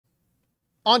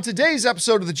On today's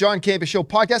episode of the John Campea Show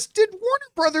podcast, did Warner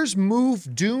Brothers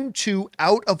move Dune 2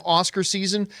 out of Oscar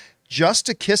season just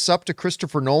to kiss up to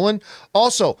Christopher Nolan?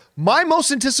 Also, my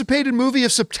most anticipated movie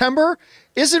of September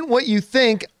isn't what you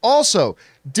think. Also,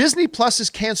 Disney Plus has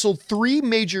canceled 3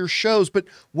 major shows, but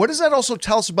what does that also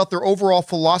tell us about their overall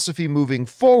philosophy moving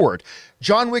forward?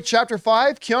 John Wick Chapter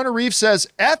 5, Keanu Reeves says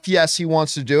F yes, he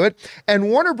wants to do it, and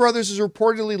Warner Brothers has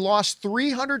reportedly lost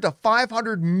 $300 to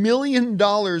 $500 million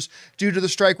due to the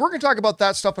strike. We're going to talk about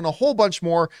that stuff and a whole bunch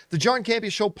more. The John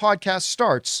Campea Show podcast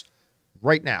starts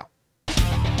right now.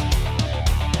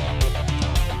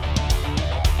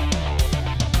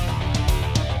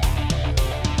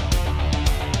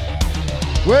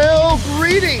 Well,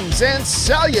 greetings and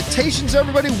salutations,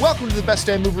 everybody. Welcome to the best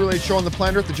damn movie-related show on the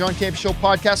planet Earth, the John Campea Show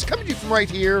podcast, coming to you from right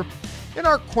here in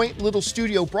our quaint little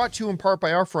studio, brought to you in part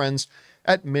by our friends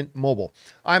at Mint Mobile.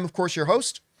 I'm, of course, your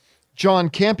host,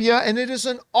 John Campea, and it is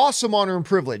an awesome honor and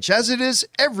privilege, as it is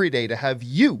every day, to have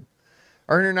you,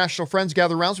 our international friends,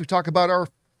 gather around as we talk about our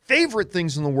favorite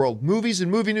things in the world, movies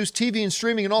and movie news, TV and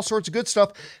streaming, and all sorts of good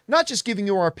stuff. Not just giving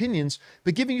you our opinions,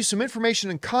 but giving you some information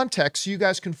and context so you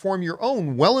guys can form your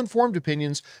own well-informed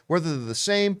opinions, whether they're the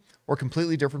same or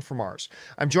completely different from ours.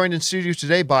 I'm joined in studio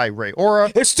today by Ray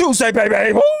Ora. It's Tuesday,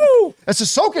 baby! Woo! It's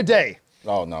Ahsoka Day.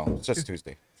 Oh, no, it's just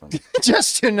Tuesday.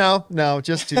 just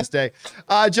Tuesday.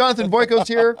 Jonathan Boyko's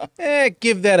here.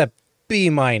 Give that a B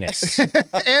minus.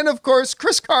 And of course,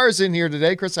 Chris Carr is in here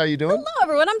today. Chris, how you doing? Hello,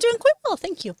 everyone. I'm doing quite well.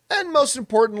 Thank you. And most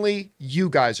importantly, you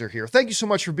guys are here. Thank you so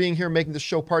much for being here and making this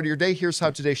show part of your day. Here's how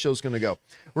today's show is going to go.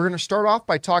 We're going to start off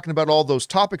by talking about all those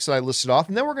topics that I listed off,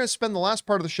 and then we're going to spend the last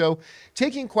part of the show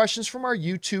taking questions from our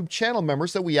YouTube channel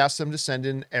members that we ask them to send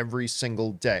in every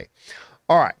single day.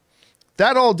 All right.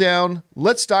 That all down.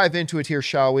 Let's dive into it here,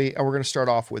 shall we? And we're going to start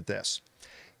off with this.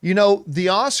 You know, the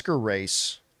Oscar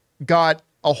race got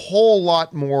a whole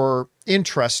lot more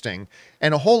interesting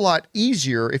and a whole lot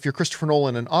easier if you're Christopher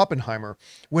Nolan and Oppenheimer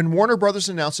when Warner Brothers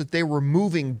announced that they were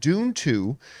moving Dune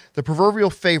 2, the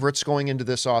proverbial favorites going into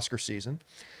this Oscar season,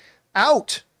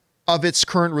 out of its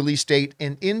current release date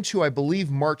and into, I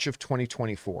believe, March of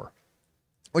 2024,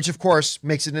 which of course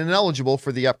makes it ineligible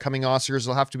for the upcoming Oscars.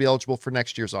 They'll have to be eligible for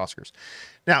next year's Oscars.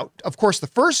 Now, of course, the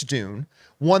first Dune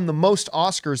won the most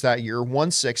Oscars that year, won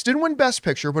 6, didn't win Best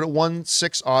Picture, but it won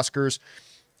 6 Oscars.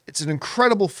 It's an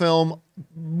incredible film,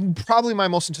 probably my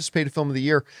most anticipated film of the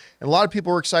year. And a lot of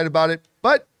people are excited about it,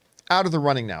 but out of the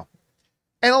running now.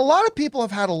 And a lot of people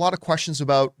have had a lot of questions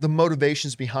about the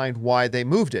motivations behind why they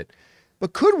moved it.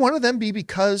 But could one of them be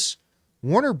because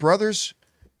Warner Brothers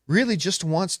really just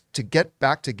wants to get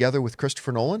back together with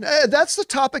Christopher Nolan? That's the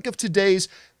topic of today's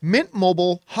Mint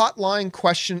Mobile hotline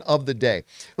question of the day.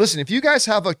 Listen, if you guys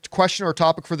have a question or a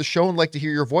topic for the show and like to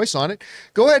hear your voice on it,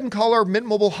 go ahead and call our Mint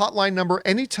Mobile hotline number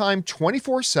anytime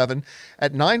 24/7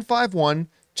 at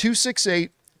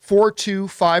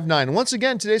 951-268-4259. And once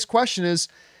again, today's question is,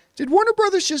 did Warner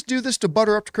Brothers just do this to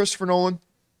butter up to Christopher Nolan?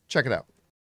 Check it out.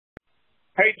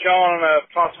 Hey, John,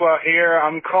 Francois here.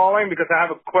 I'm calling because I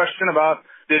have a question about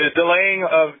the delaying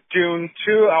of Dune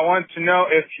 2. I want to know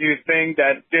if you think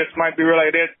that this might be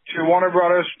related to Warner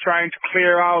Brothers trying to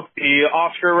clear out the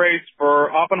Oscar race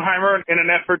for Oppenheimer in an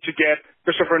effort to get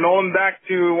Christopher Nolan back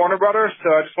to Warner Brothers. So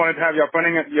I just wanted to have your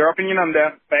opinion on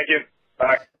that. Thank you.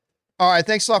 Bye. All right.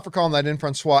 Thanks a lot for calling that in,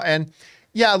 Francois. And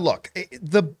yeah, look,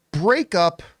 the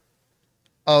breakup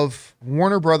of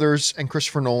Warner Brothers and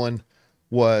Christopher Nolan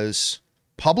was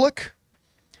public.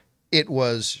 It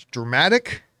was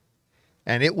dramatic.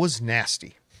 And it was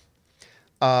nasty.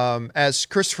 As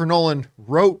Christopher Nolan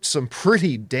wrote some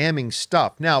pretty damning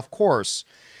stuff. Now, of course,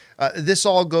 this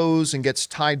all goes and gets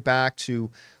tied back to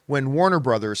when Warner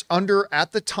Brothers, under,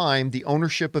 at the time, the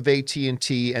ownership of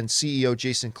AT&T and CEO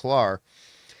Jason Kilar,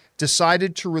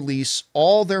 decided to release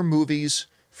all their movies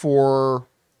for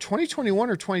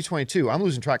 2021 or 2022. I'm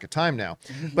losing track of time now.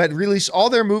 But release all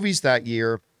their movies that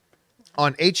year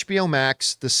on HBO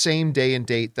Max the same day and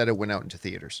date that it went out into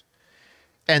theaters.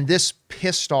 And this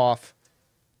pissed off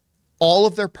all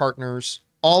of their partners,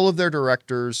 all of their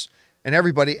directors, and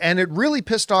everybody. And it really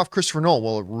pissed off Christopher Nolan.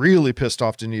 Well, it really pissed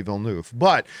off Denis Villeneuve,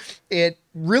 but it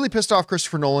really pissed off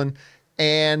Christopher Nolan,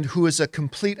 and who is a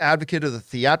complete advocate of the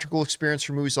theatrical experience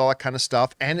for movies, all that kind of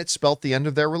stuff. And it spelt the end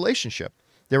of their relationship.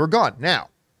 They were gone. Now,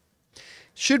 it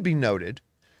should be noted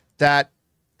that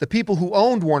the people who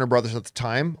owned Warner Brothers at the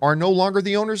time are no longer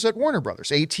the owners at Warner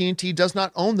Brothers. AT&T does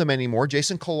not own them anymore.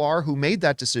 Jason Kilar, who made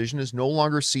that decision, is no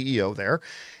longer CEO there.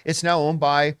 It's now owned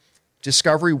by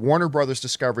Discovery, Warner Brothers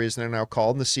Discovery, as they're now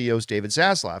called, and the CEO is David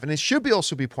Zaslav. And it should be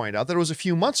also be pointed out that it was a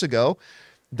few months ago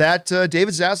that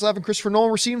David Zaslav and Christopher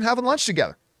Nolan were seen having lunch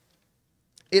together.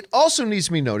 It also needs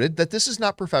to be noted that this is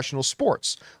not professional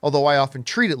sports, although I often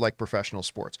treat it like professional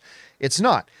sports. It's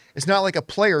not. It's not like a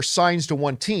player signs to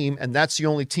one team and that's the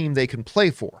only team they can play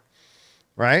for,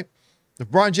 right?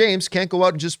 LeBron James can't go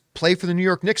out and just play for the New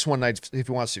York Knicks one night if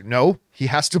he wants to. No, he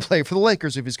has to play for the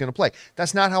Lakers if he's going to play.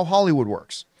 That's not how Hollywood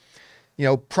works. You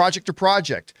know, project to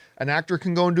project. An actor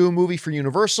can go and do a movie for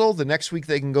Universal. The next week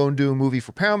they can go and do a movie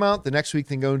for Paramount. The next week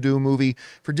they can go and do a movie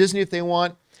for Disney if they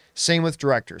want. Same with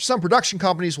directors. Some production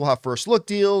companies will have first look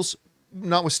deals,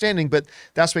 notwithstanding, but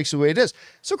that's basically the way it is.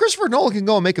 So Christopher Nolan can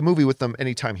go and make a movie with them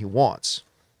anytime he wants.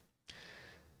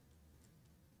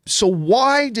 So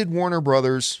why did Warner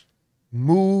Brothers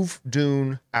move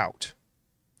Dune out?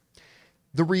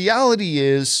 The reality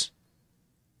is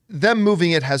them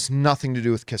moving it has nothing to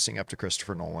do with kissing up to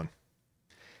Christopher Nolan.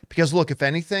 Because look, if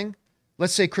anything,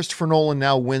 let's say Christopher Nolan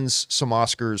now wins some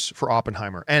Oscars for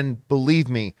Oppenheimer. And believe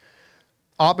me,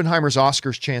 Oppenheimer's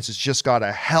Oscars chances just got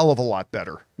a hell of a lot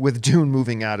better with Dune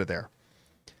moving out of there.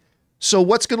 So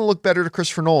what's going to look better to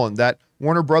Christopher Nolan? That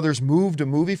Warner Brothers moved a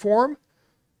movie for him?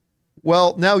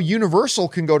 Well, now Universal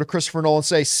can go to Christopher Nolan and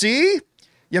say, see,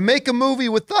 you make a movie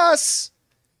with us,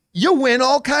 you win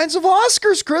all kinds of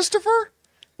Oscars, Christopher.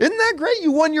 Isn't that great?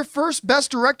 You won your first Best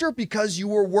Director because you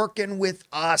were working with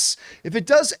us. If it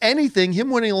does anything, him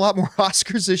winning a lot more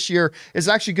Oscars this year is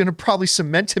actually going to probably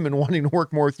cement him in wanting to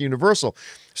work more with Universal.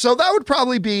 So that would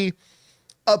probably be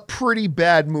a pretty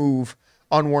bad move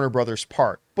on Warner Brothers'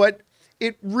 part. But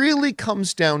it really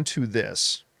comes down to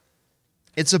this.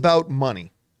 It's about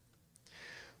money.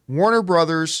 Warner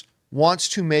Brothers wants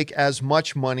to make as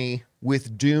much money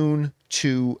with Dune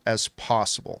 2 as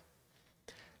possible.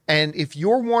 And if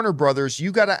you're Warner Brothers,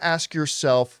 you got to ask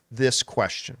yourself this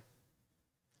question.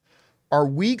 Are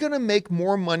we going to make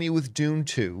more money with Dune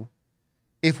 2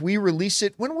 if we release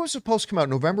it? When was it supposed to come out?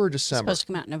 November or December? It's supposed to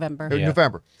come out in November. Yeah.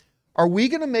 November. Are we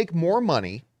going to make more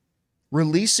money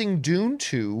releasing Dune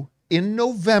 2 in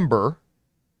November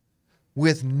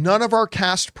with none of our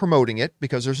cast promoting it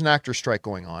because there's an actor strike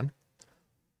going on?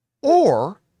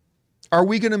 Or are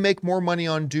we going to make more money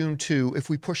on Dune 2 if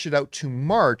we push it out to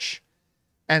March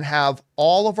and have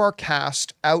all of our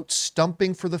cast out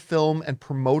stumping for the film and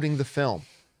promoting the film?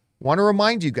 Want to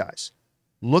remind you guys,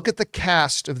 look at the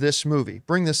cast of this movie.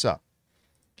 Bring this up.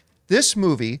 This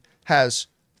movie has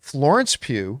Florence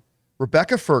Pugh,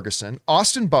 Rebecca Ferguson,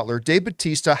 Austin Butler, Dave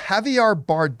Bautista, Javier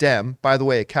Bardem, by the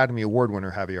way, Academy Award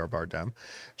winner Javier Bardem,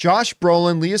 Josh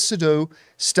Brolin, Léa Seydoux,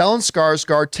 Stellan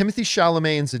Skarsgård, Timothy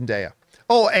Chalamet, and Zendaya.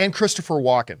 Oh, and Christopher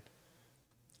Walken.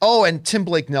 Oh, and Tim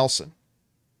Blake Nelson.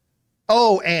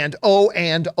 And.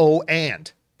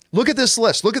 Look at this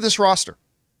list. Look at this roster.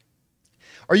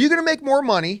 Are you going to make more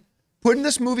money putting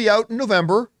this movie out in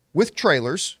November with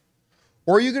trailers?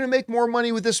 Or are you going to make more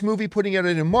money with this movie putting it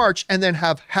in March and then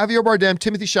have Javier Bardem,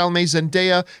 Timothy Chalamet,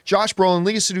 Zendaya, Josh Brolin,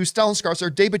 Léa Seydoux, Stellan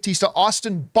Skarsgård, Dave Bautista,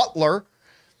 Austin Butler,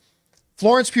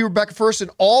 Florence Pugh, Rebecca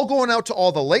Ferguson, all going out to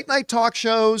all the late night talk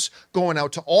shows, going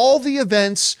out to all the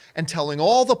events and telling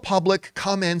all the public,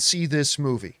 come and see this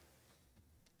movie.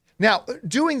 Now,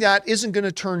 doing that isn't going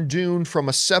to turn Dune from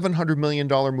a $700 million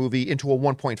movie into a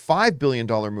 $1.5 billion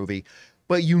movie,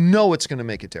 but you know it's going to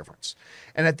make a difference.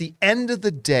 And at the end of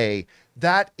the day,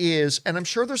 that is, and I'm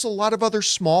sure there's a lot of other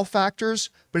small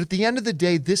factors, but at the end of the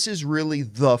day, this is really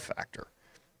the factor.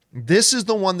 This is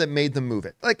the one that made them move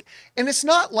it. Like, and it's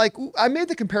not like, I made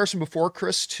the comparison before,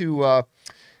 Chris, to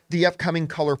the upcoming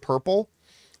Color Purple,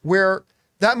 where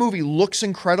that movie looks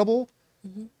incredible,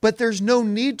 but there's no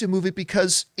need to move it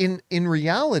because in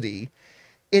reality,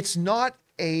 it's not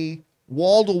a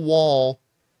wall-to-wall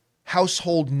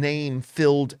household name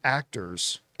filled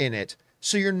actors in it.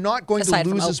 So you're not going Aside to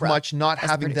from lose as Oprah much not as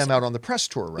having them producer. out on the press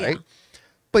tour, right? Yeah.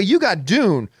 But you got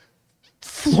Dune,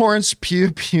 Florence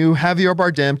Pugh, Javier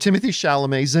Bardem, Timothy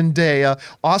Chalamet, Zendaya,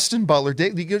 Austin Butler.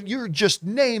 You're just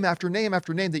name after name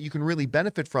after name that you can really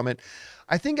benefit from it.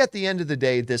 I think at the end of the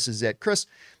day, this is it. Chris,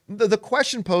 the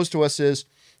question posed to us is,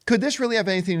 could this really have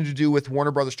anything to do with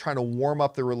Warner Brothers trying to warm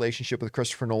up the relationship with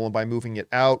Christopher Nolan by moving it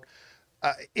out?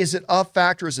 Is it a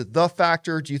factor? Is it the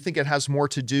factor? Do you think it has more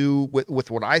to do with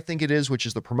what I think it is, which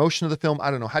is the promotion of the film? I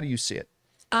don't know. How do you see it?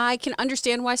 I can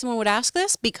understand why someone would ask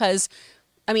this because,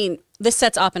 I mean, this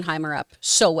sets Oppenheimer up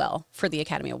so well for the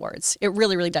Academy Awards. It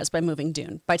really, really does by moving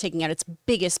Dune, by taking out its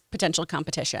biggest potential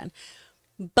competition.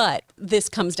 But this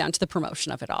comes down to the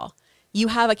promotion of it all. You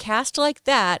have a cast like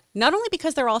that, not only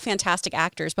because they're all fantastic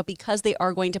actors, but because they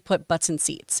are going to put butts in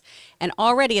seats. And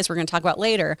already, as we're going to talk about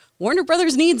later, Warner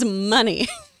Brothers needs money.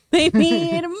 They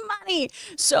need money.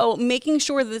 So making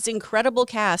sure that this incredible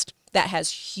cast that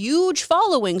has huge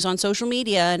followings on social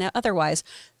media and otherwise,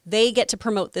 they get to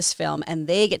promote this film and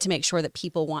they get to make sure that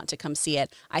people want to come see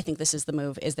it. I think this is the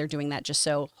move, is they're doing that just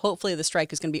so hopefully the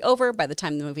strike is going to be over by the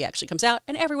time the movie actually comes out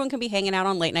and everyone can be hanging out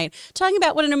on late night talking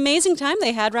about what an amazing time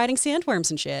they had riding sandworms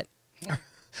and shit.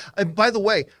 And by the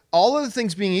way, all other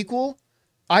things being equal,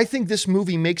 I think this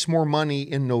movie makes more money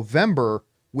in November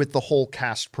with the whole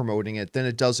cast promoting it than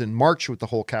it does in March with the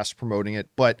whole cast promoting it.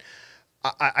 But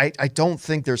I don't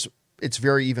think it's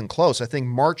very even close. I think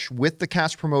March with the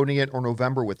cast promoting it or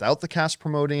November without the cast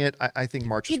promoting it, I think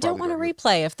March is You don't want to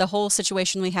replay if the whole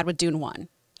situation we had with Dune 1.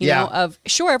 You Yeah. know, of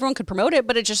sure, everyone could promote it,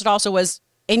 but it also was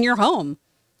in your home.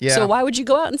 Yeah. So why would you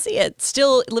go out and see it?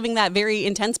 Still living that very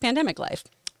intense pandemic life.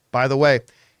 By the way,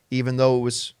 even though it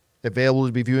was available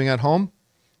to be viewing at home,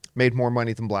 made more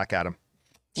money than Black Adam.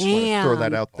 Just want to throw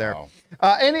that out there.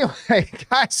 Wow. Anyway,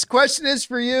 guys, question is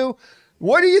for you.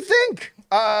 What do you think?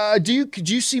 Could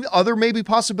you see other maybe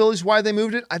possibilities why they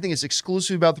moved it? I think it's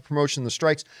exclusive about the promotion and the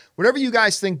strikes. Whatever you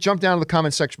guys think, jump down to the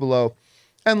comment section below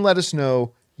and let us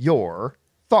know your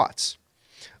thoughts.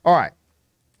 All right.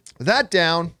 With that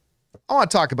down, I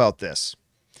want to talk about this.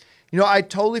 You know, I'd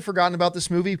totally forgotten about this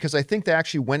movie because I think they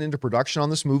actually went into production on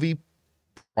this movie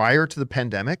prior to the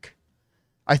pandemic.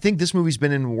 I think this movie's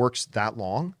been in the works that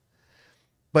long.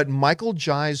 But Michael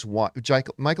Jai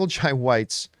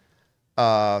White's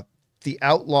The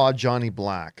Outlaw Johnny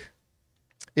Black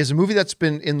is a movie that's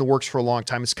been in the works for a long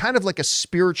time. It's kind of like a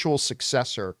spiritual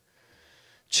successor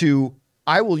to,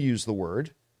 I will use the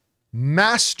word,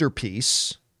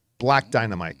 masterpiece, Black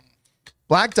Dynamite.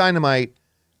 Black Dynamite,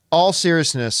 all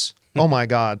seriousness, oh my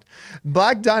God.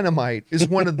 Black Dynamite is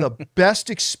one of the best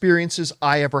experiences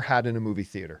I ever had in a movie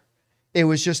theater. It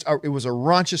was just, it was a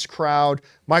raunchous crowd.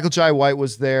 Michael Jai White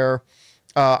was there.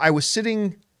 I was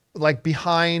sitting like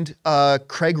behind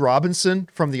Craig Robinson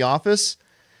from The Office,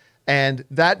 and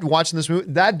watching this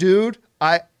movie, that dude,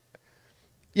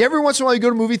 every once in a while you go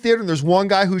to a movie theater and there's one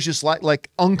guy who's just like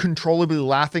uncontrollably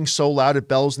laughing so loud it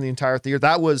bellows in the entire theater.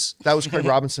 That was Craig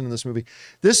Robinson in this movie.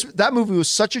 That movie was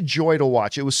such a joy to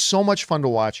watch. It was so much fun to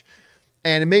watch.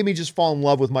 And it made me just fall in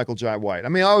love with Michael Jai White. I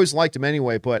mean, I always liked him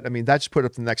anyway, but I mean, that just put it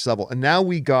up to the next level. And now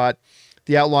we got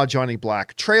The Outlaw Johnny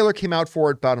Black. Trailer came out for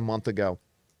it about a month ago.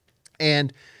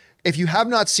 And if you have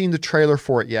not seen the trailer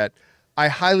for it yet, I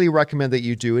highly recommend that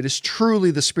you do. It is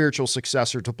truly the spiritual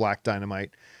successor to Black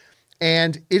Dynamite.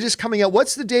 And it is coming out.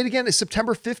 What's the date again? Is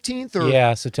September 15th? Or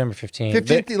Yeah, September 15th.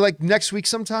 15th, like next week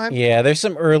sometime? Yeah, there's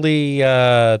some early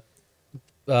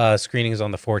screenings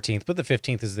on the 14th, but the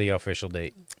 15th is the official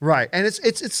date. Right. And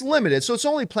it's limited. So it's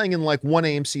only playing in like one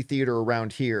AMC theater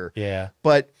around here. Yeah.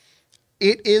 But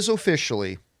it is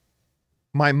officially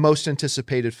my most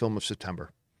anticipated film of September.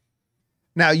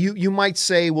 Now, you might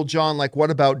say, well, John, like,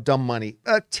 what about Dumb Money?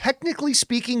 Technically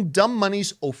speaking, Dumb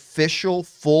Money's official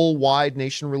full-wide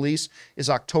nation release is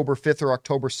October 5th or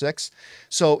October 6th.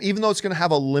 So even though it's going to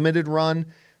have a limited run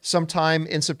sometime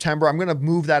in September, I'm going to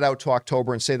move that out to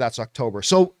October and say that's October.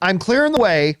 So I'm clearing the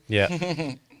way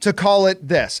to call it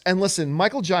this. And listen,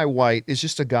 Michael Jai White is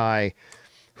just a guy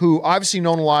who obviously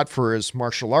known a lot for his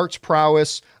martial arts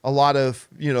prowess. A lot of,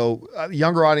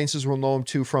 younger audiences will know him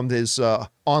too from his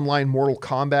online Mortal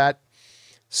Kombat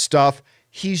stuff.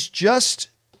 He's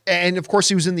just, and of course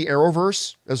he was in the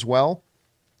Arrowverse as well.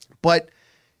 But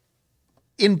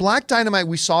in Black Dynamite,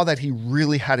 we saw that he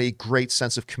really had a great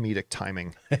sense of comedic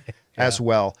timing as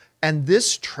well. And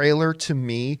this trailer to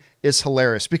me is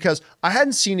hilarious because I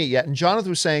hadn't seen it yet. And Jonathan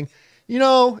was saying,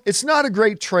 it's not a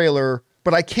great trailer,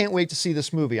 but I can't wait to see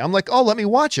this movie. I'm like, let me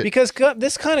watch it. Because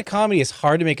this kind of comedy is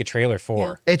hard to make a trailer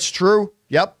for. Yeah. It's true.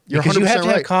 Yep. You're because 100% you have to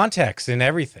right. have context and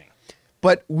everything.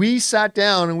 But we sat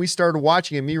down and we started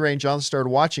watching it. Me, Ray, and Jonathan started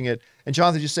watching it. And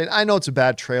Jonathan just said, I know it's a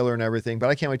bad trailer and everything,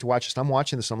 but I can't wait to watch this. And I'm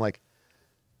watching this. And I'm like,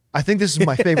 I think this is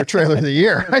my favorite trailer of the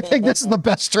year. I think this is the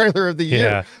best trailer of the year.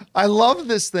 Yeah. I love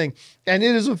this thing. And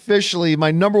it is officially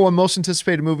my #1 most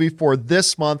anticipated movie for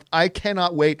this month. I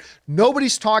cannot wait.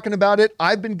 Nobody's talking about it.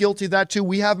 I've been guilty of that too.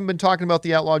 We haven't been talking about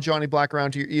The Outlaw Johnny Black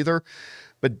around here either.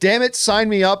 But damn it, sign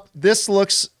me up. This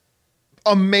looks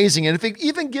amazing. And if it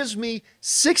even gives me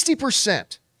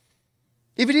 60%,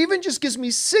 if it even just gives me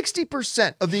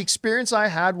 60% of the experience I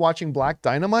had watching Black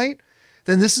Dynamite,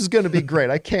 then this is going to be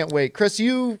great. I can't wait. Chris,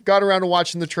 you got around to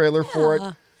watching the trailer for it.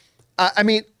 I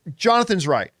mean, Jonathan's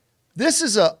right. This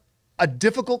is a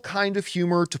difficult kind of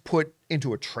humor to put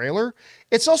into a trailer.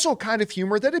 It's also a kind of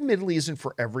humor that admittedly isn't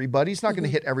for everybody. It's not going to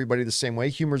hit everybody the same way.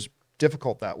 Humor's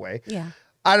difficult that way. Yeah.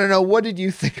 I don't know. What did you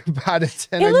think about it?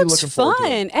 And it are you looks looking forward to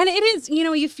fun. it? And it is,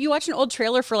 if you watch an old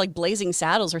trailer for like Blazing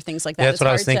Saddles or things like that, That's it's what I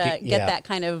hard was to thinking. get Yeah. that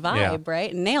kind of vibe,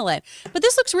 right? And nail it. But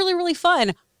this looks really, really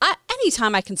fun. And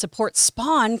anytime I can support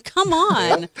Spawn, come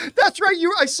on. That's right.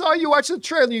 I saw you watch the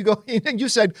trailer. And you go, and you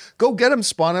said, "Go get him,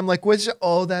 Spawn." I'm like, "What's?"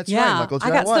 Oh, that's right, Michael J.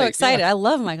 White. I got so excited. I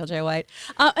love Michael J. White.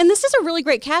 And this is a really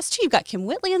great cast too. You've got Kim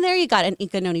Whitley in there. You got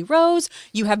Anika Noni Rose.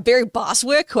 You have Barry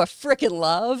Bostwick, who I freaking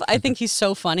love. I think he's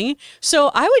so funny.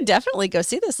 So I would definitely go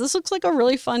see this. This looks like a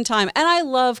really fun time. And I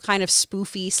love kind of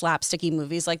spoofy, slapsticky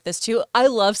movies like this too. I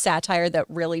love satire that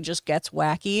really just gets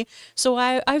wacky. So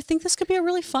I think this could be a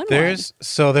really fun one.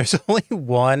 So there's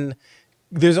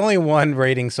only one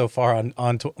rating so far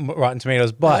on Rotten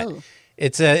Tomatoes, but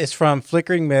it's from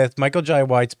Flickering Myth. Michael J.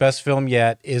 White's best film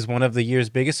yet is one of the year's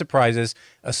biggest surprises.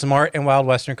 A smart and wild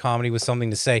Western comedy with something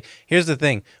to say. Here's the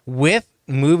thing: with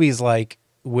movies like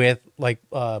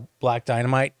Black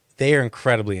Dynamite, they are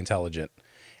incredibly intelligent.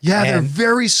 Yeah, they're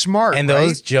very smart. And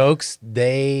those jokes,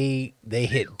 they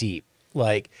hit deep.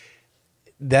 Like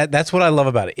that's what I love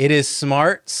about it. It is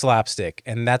smart slapstick,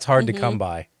 and that's hard to come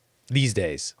by these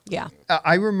days. Yeah.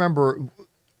 I remember,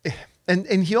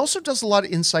 and he also does a lot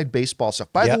of inside baseball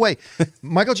stuff. By the way,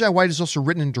 Michael J. White has also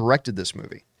written and directed this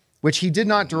movie, which he did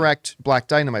not direct Black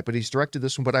Dynamite, but he's directed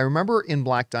this one. But I remember in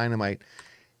Black Dynamite,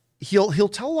 he'll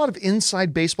tell a lot of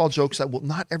inside baseball jokes that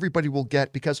not everybody will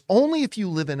get, because only if you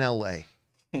live in LA,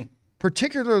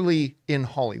 particularly in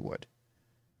Hollywood,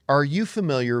 are you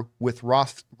familiar with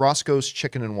Roscoe's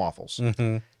Chicken and Waffles?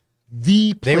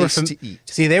 The place to eat.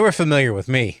 See, they were familiar with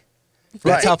me.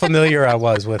 That's how familiar I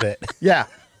was with it. Yeah.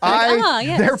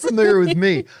 They're familiar with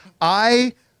me.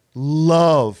 I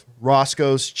love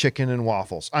Roscoe's Chicken and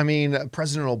Waffles. I mean,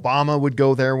 President Obama would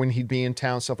go there when he'd be in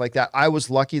town, stuff like that. I was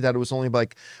lucky that it was only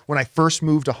like, when I first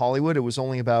moved to Hollywood, it was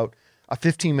only about a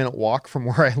 15-minute walk from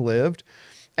where I lived.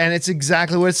 And it's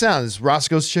exactly what it sounds. It's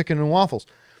Roscoe's Chicken and Waffles.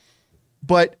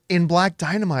 But in Black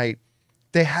Dynamite,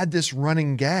 they had this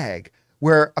running gag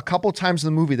where a couple times in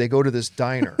the movie, they go to this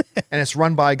diner and it's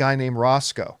run by a guy named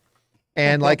Roscoe.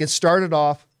 And like, it started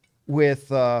off with,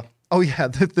 the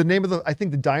name of I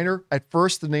think the diner, at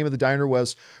first, the name of the diner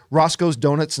was Roscoe's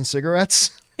Donuts and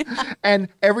Cigarettes. And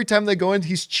every time they go in,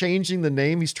 he's changing the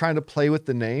name. He's trying to play with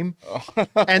the name.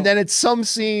 And then it's some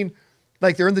scene,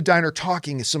 like they're in the diner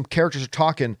talking, some characters are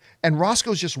talking, and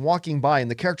Roscoe's just walking by, and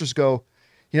the characters go,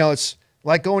 it's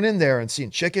like going in there and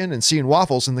seeing chicken and seeing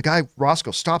waffles. And the guy,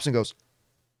 Roscoe, stops and goes,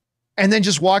 and then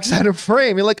just walks out of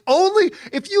frame. You're like, only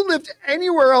if you lived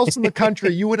anywhere else in the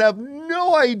country, you would have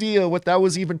no idea what that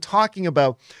was even talking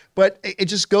about. But it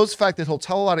just goes to the fact that he'll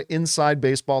tell a lot of inside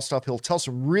baseball stuff. He'll tell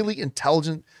some really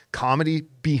intelligent comedy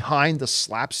behind the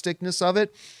slapstickness of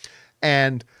it.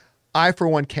 And I, for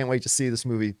one, can't wait to see this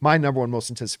movie. My #1 most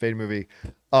anticipated movie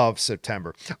of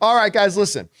September. All right, guys,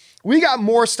 listen, we got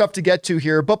more stuff to get to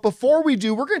here. But before we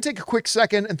do, we're going to take a quick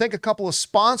second and thank a couple of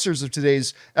sponsors of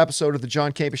today's episode of the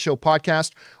John Campea Show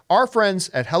podcast, our friends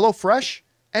at HelloFresh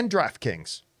and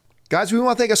DraftKings. Guys, we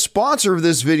want to thank a sponsor of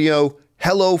this video,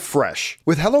 HelloFresh.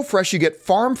 With HelloFresh, you get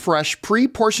farm-fresh,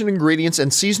 pre-portioned ingredients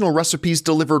and seasonal recipes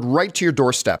delivered right to your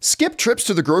doorstep. Skip trips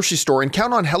to the grocery store and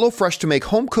count on HelloFresh to make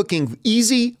home cooking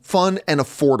easy, fun, and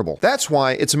affordable. That's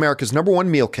why it's America's #1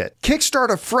 meal kit. Kickstart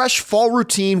a fresh fall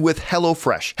routine with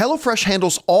HelloFresh. HelloFresh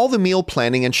handles all the meal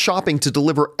planning and shopping to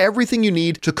deliver everything you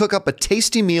need to cook up a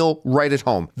tasty meal right at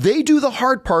home. They do the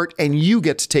hard part, and you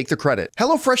get to take the credit.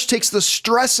 HelloFresh takes the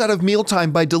stress out of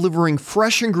mealtime by delivering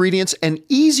fresh ingredients and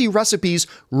easy recipes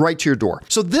right to your door.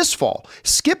 So this fall,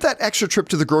 skip that extra trip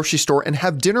to the grocery store and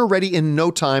have dinner ready in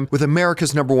no time with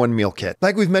America's #1 meal kit.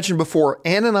 Like we've mentioned before,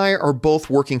 Ann and I are both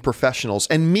working professionals,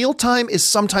 and mealtime is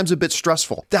sometimes a bit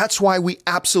stressful. That's why we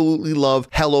absolutely love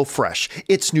HelloFresh.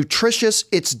 It's nutritious,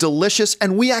 it's delicious,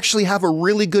 and we actually have a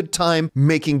really good time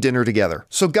making dinner together.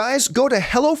 So guys, go to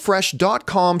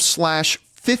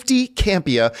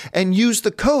HelloFresh.com/50Campea and use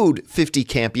the code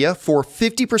 50Campea for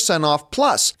 50% off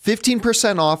plus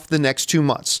 15% off the next 2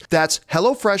 months. That's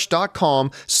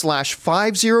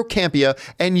HelloFresh.com/50Campea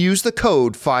and use the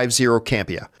code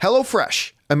 50Campea.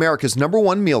 HelloFresh, America's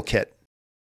 #1 meal kit.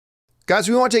 Guys,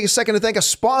 we want to take a second to thank a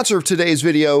sponsor of today's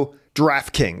video,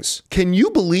 DraftKings. Can you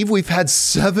believe we've had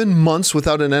 7 months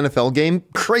without an NFL game?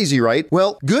 Crazy, right?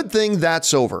 Well, good thing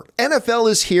that's over. NFL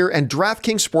is here, and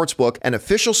DraftKings Sportsbook, an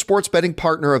official sports betting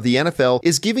partner of the NFL,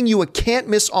 is giving you a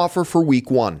can't-miss offer for Week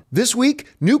 1. This week,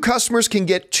 new customers can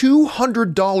get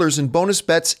 $200 in bonus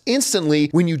bets instantly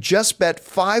when you just bet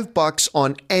 $5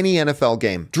 on any NFL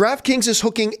game. DraftKings is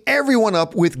hooking everyone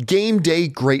up with game day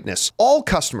greatness. All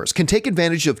customers can take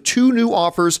advantage of 2 new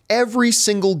offers every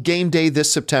single game day this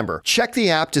September. offer. Check the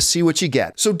app to see what you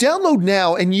get. So download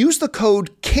now and use the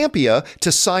code Campea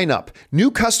to sign up.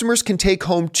 New customers can take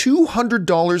home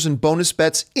 $200 in bonus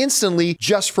bets instantly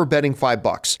just for betting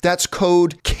 $5. That's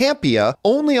code Campea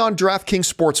only on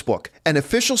DraftKings Sportsbook, an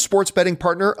official sports betting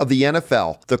partner of the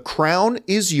NFL. The crown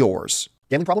is yours.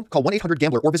 Gambling problem? Call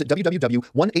 1-800-GAMBLER or visit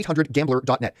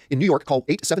www.1800gambler.net. In New York, call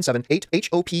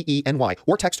 877-8-HOPENY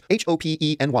or text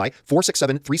HOPENY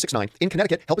 467-369. In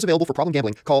Connecticut, help is available for problem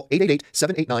gambling. Call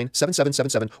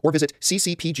 888-789-7777 or visit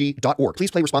ccpg.org.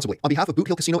 Please play responsibly. On behalf of Boot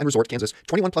Hill Casino and Resort, Kansas,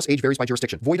 21 plus age varies by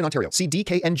jurisdiction. Void in Ontario. See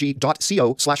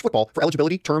dkng.co/football for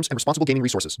eligibility, terms, and responsible gaming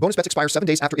resources. Bonus bets expire 7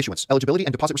 days after issuance. Eligibility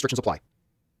and deposit restrictions apply.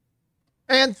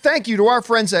 And thank you to our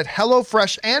friends at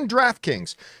HelloFresh and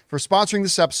DraftKings for sponsoring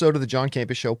this episode of the John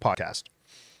Campea Show podcast.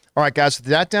 All right, guys, with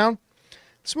that down,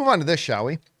 let's move on to this, shall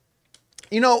we?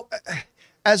 You know,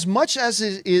 as much as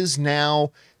it is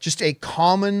now just a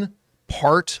common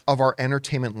part of our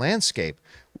entertainment landscape,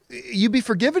 you'd be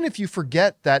forgiven if you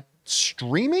forget that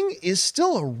streaming is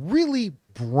still a really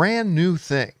brand new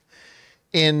thing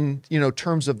in,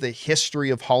 terms of the history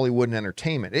of Hollywood and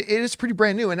entertainment. It is pretty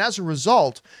brand new. And as a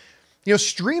result,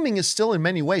 streaming is still in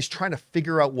many ways trying to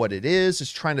figure out what it is.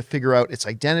 It's trying to figure out its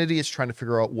identity. It's trying to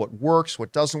figure out what works,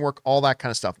 what doesn't work, all that kind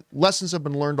of stuff. Lessons have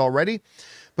been learned already,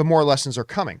 but more lessons are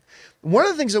coming. One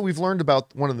of the things that we've learned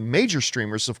about one of the major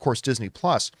streamers, of course, Disney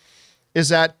Plus, is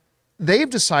that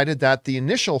they've decided that the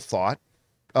initial thought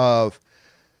of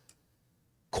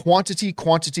quantity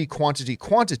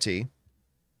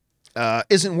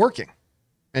isn't working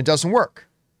and doesn't work.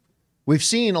 We've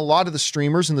seen a lot of the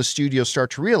streamers in the studio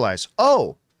start to realize,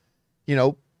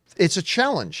 it's a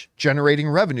challenge generating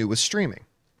revenue with streaming.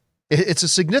 It's a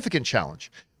significant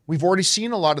challenge. We've already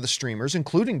seen a lot of the streamers,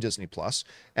 including Disney Plus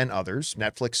and others,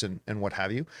 Netflix and what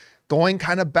have you, going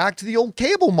kind of back to the old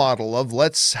cable model of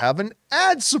let's have an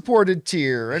ad-supported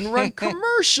tier and run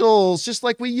commercials just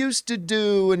like we used to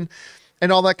do and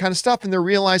all that kind of stuff. And they're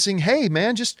realizing, hey,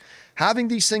 man, just having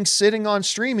these things sitting on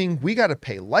streaming, we got to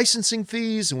pay licensing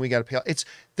fees and we got to pay.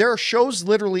 There are shows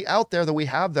literally out there that we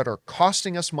have that are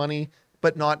costing us money,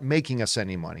 but not making us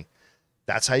any money.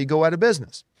 That's how you go out of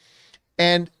business.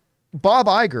 And Bob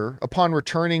Iger, upon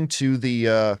returning to the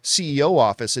CEO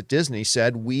office at Disney,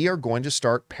 said, we are going to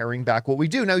start paring back what we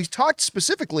do. Now, he's talked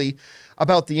specifically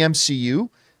about the MCU.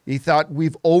 He thought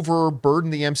we've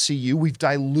overburdened the MCU. We've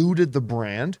diluted the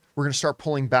brand. We're going to start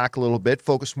pulling back a little bit,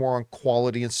 focus more on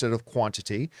quality instead of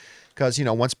quantity. Because,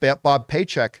 once Bob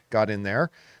Paycheck got in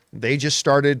there, he just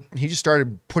started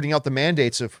putting out the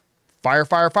mandates of fire,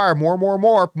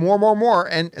 more.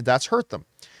 And that's hurt them.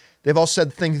 They've all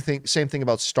said the same thing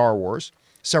about Star Wars.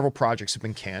 Several projects have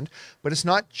been canned. But it's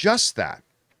not just that.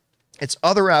 It's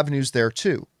other avenues there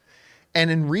too. And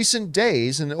in recent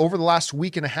days, and over the last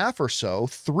week and a half or so,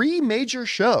 3 major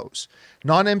shows,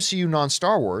 non-MCU,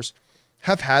 non-Star Wars,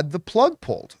 have had the plug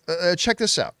pulled. Check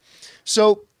this out.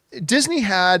 So Disney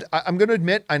had, I'm going to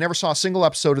admit, I never saw a single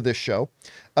episode of this show.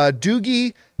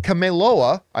 Doogie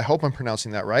Kamealoha, I hope I'm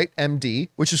pronouncing that right, MD,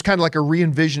 which is kind of like a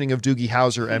re-envisioning of Doogie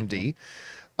Howser, MD.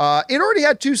 It already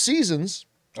had 2 seasons.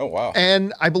 Oh, wow.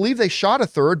 And I believe they shot a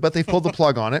 3rd, but they pulled the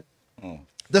plug on it.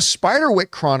 The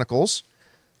Spiderwick Chronicles,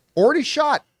 already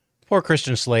shot. Poor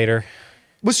Christian Slater.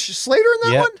 Was Slater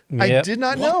in that one? Yep. I did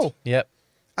not know. Yep.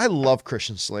 I love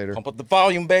Christian Slater. Pump up the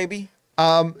volume, baby.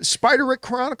 Spiderwick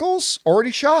Chronicles,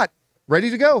 already shot. Ready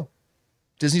to go.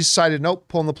 Disney decided, nope,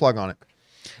 pulling the plug on it.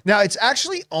 Now, it's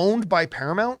actually owned by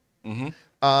Paramount.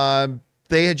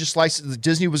 They had just licensed,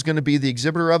 Disney was going to be the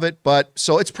exhibitor of it, but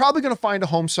so it's probably going to find a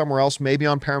home somewhere else, maybe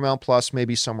on Paramount Plus,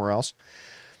 maybe somewhere else.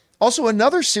 Also,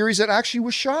 another series that actually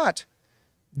was shot.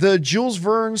 The Jules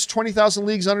Verne's 20,000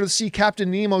 Leagues Under the Sea Captain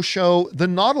Nemo show, The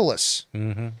Nautilus,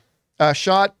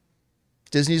 shot.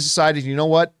 Disney's decided, you know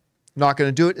what? Not going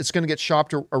to do it. It's going to get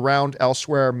shopped around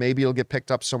elsewhere. Maybe it'll get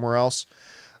picked up somewhere else.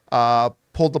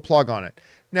 Pulled the plug on it.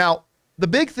 Now, the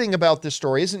big thing about this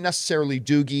story isn't necessarily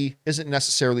Doogie, isn't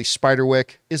necessarily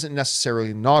Spiderwick, isn't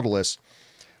necessarily Nautilus,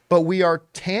 but we are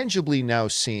tangibly now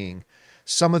seeing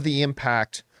some of the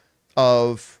impact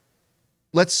of,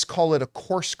 let's call it a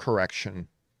course correction,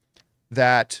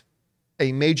 that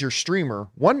a major streamer,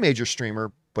 one major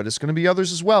streamer, but it's going to be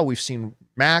others as well. We've seen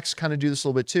Max kind of do this a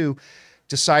little bit too,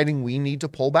 deciding we need to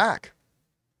pull back.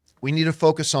 We need to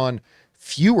focus on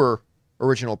fewer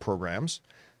original programs,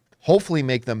 hopefully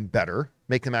make them better,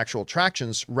 make them actual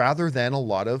attractions rather than a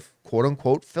lot of quote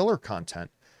unquote filler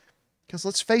content. Because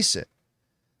let's face it,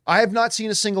 I have not seen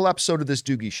a single episode of this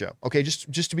Doogie show. Okay,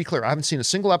 just to be clear, I haven't seen a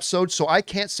single episode, so I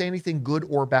can't say anything good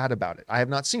or bad about it. I have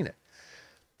not seen it.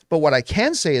 But what I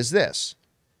can say is this,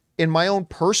 in my own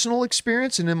personal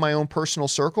experience and in my own personal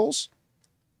circles,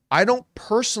 I don't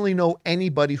personally know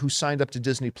anybody who signed up to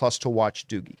Disney Plus to watch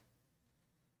Doogie.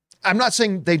 I'm not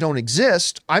saying they don't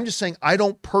exist. I'm just saying I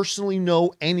don't personally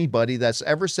know anybody that's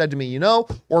ever said to me, you know,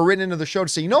 or written into the show to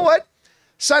say, you know what?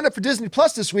 Sign up for Disney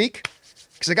Plus this week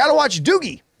because I got to watch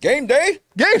Doogie. Game day.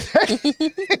 Game day.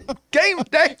 Game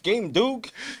day. Game Duke.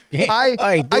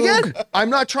 Again, I'm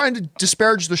not trying to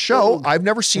disparage the show. I've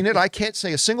never seen it. I can't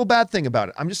say a single bad thing about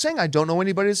it. I'm just saying I don't know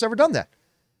anybody that's ever done that.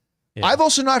 Yeah. I've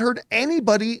also not heard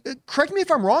anybody, correct me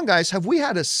if I'm wrong, guys, have we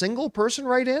had a single person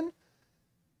write in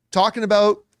talking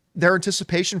about their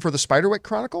anticipation for the Spiderwick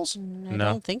Chronicles? I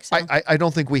don't think so. I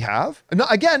don't think we have. No,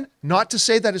 again, not to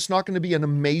say that it's not going to be an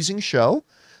amazing show,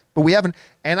 but we haven't.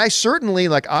 And I certainly,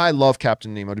 I love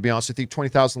Captain Nemo, to be honest with you.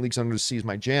 20,000 Leagues Under the Sea is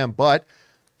my jam, but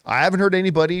I haven't heard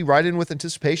anybody write in with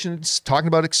anticipation talking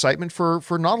about excitement for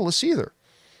Nautilus either.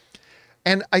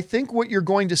 And I think what you're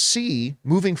going to see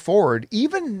moving forward,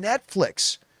 even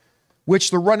Netflix,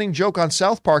 which the running joke on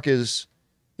South Park is,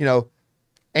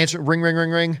 answer, ring, ring,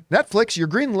 ring, ring. Netflix, you're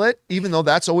greenlit, even though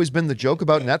that's always been the joke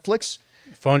about Netflix.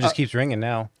 Phone just keeps ringing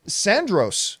now.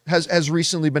 Sandros has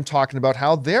recently been talking about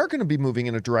how they're going to be moving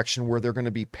in a direction where they're going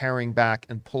to be paring back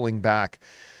and pulling back,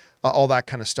 all that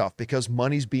kind of stuff, because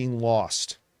money's being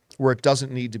lost where it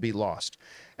doesn't need to be lost.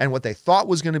 And what they thought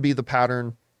was going to be the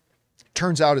pattern,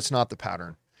 turns out it's not the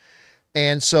pattern.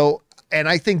 And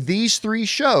I think these three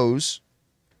shows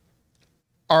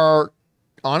are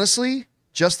honestly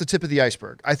just the tip of the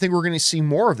iceberg. I think we're going to see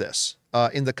more of this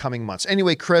in the coming months.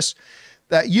 Anyway, Chris,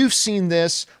 that you've seen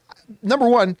this. Number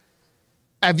one,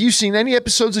 have you seen any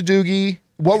episodes of Doogie?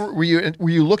 What were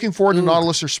you looking forward to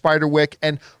Nautilus or Spiderwick?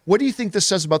 And what do you think this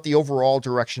says about the overall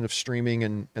direction of streaming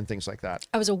and things like that?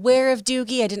 I was aware of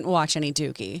Doogie. I didn't watch any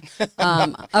Doogie.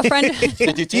 A friend.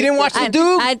 You didn't watch the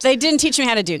Doogie? They didn't teach me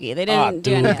how to Doogie. They didn't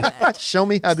do any of it. Show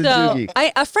me how to Doogie.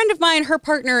 A friend of mine, her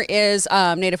partner is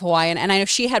Native Hawaiian, and I know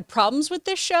she had problems with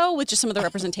this show with just some of the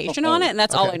representation on it, and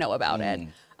that's all I know about it.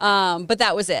 But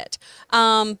that was it.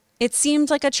 It seemed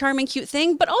like a charming, cute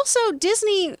thing, but also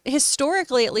Disney,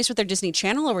 historically, at least with their Disney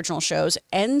Channel original shows,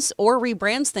 ends or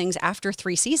rebrands things after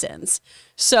 3 seasons.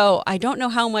 So I don't know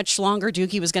how much longer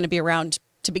Doogie was going to be around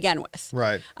to begin with.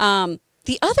 Right.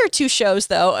 The other 2 shows,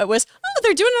 though, it was,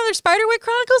 they're doing another Spiderwick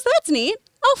Chronicles? That's neat.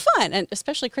 Oh, fun. And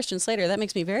especially Christian Slater. That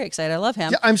makes me very excited. I love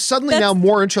him. Yeah, I'm suddenly now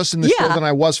more interested in the show than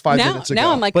I was 5 minutes ago.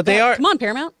 Now I'm like, but they are, come on,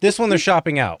 Paramount. This one they're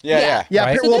shopping out. Yeah.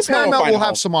 Right? Well, Paramount will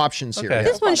have some options here.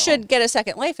 This one should get a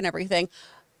second life and everything.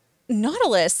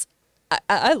 Nautilus,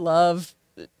 I love.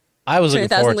 I was looking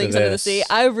forward to Leagues Under the Sea.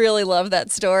 I really love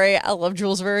that story. I love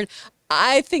Jules Verne.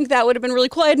 I think that would have been really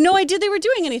cool. I had no idea they were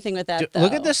doing anything with that, though.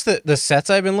 Look at this, the sets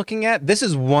I've been looking at. This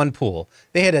is one pool.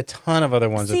 They had a ton of other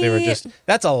ones that they were just,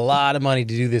 that's a lot of money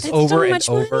to do this over and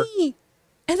over. Money.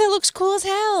 And that looks cool as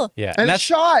hell. Yeah. And it's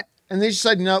shot. And they just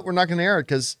said, no, we're not going to air it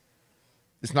because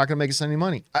it's not going to make us any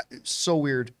money. It's so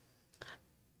weird.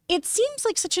 It seems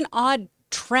like such an odd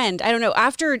trend. I don't know.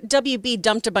 After WB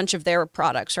dumped a bunch of their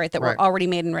products, right, that were already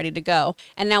made and ready to go,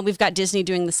 and now we've got Disney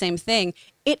doing the same thing,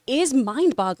 it is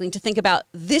mind-boggling to think about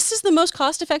this is the most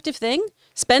cost-effective thing,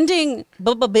 spending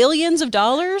billions of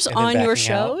dollars on your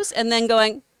shows and then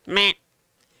going, meh.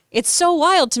 It's so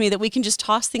wild to me that we can just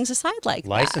toss things aside like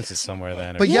license it somewhere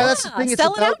then. But yeah, that's the thing.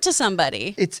 Sell it out to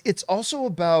somebody. It's also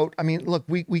about, I mean, look,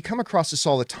 we come across this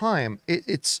all the time.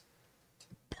 It's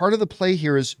part of the play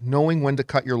here is knowing when to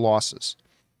cut your losses.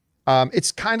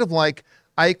 It's kind of like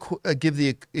I give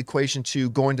the equation to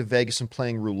going to Vegas and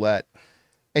playing roulette.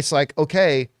 It's like,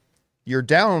 okay, you're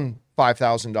down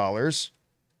 $5,000.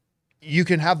 You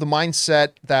can have the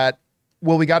mindset that,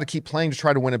 well, we got to keep playing to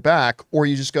try to win it back. Or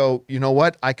you just go, you know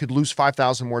what? I could lose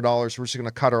 $5,000 more. We're just going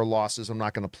to cut our losses. I'm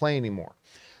not going to play anymore.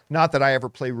 Not that I ever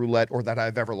play roulette or that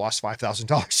I've ever lost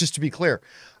 $5,000, just to be clear.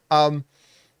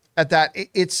 At that,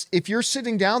 it's if you're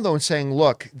sitting down, though, and saying,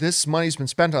 look, this money's been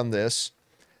spent on this.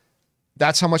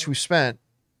 That's how much we've spent.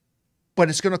 But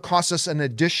it's going to cost us an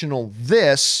additional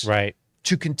this. Right.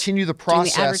 To continue the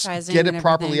process, get it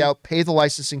properly out, pay the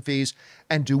licensing fees.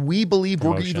 And do we believe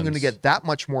we're even going to get that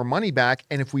much more money back?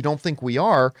 And if we don't think we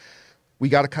are, we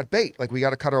got to cut bait. Like, we got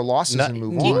to cut our losses and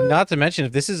move on. Not to mention,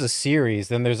 if this is a series,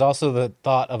 then there's also the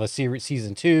thought of a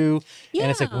season 2. Yeah. And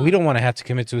it's like, we don't want to have to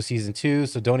commit to a season 2,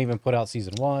 so don't even put out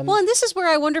season 1. Well, and this is where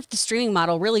I wonder if the streaming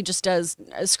model really just does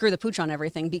screw the pooch on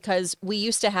everything, because we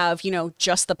used to have,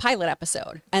 just the pilot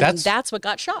episode. And that's what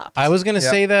got shopped. I was going to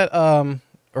say that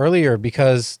earlier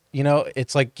because,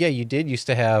 it's like, yeah, you did used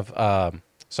to have,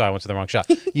 sorry, I went to the wrong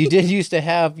shot. You did used to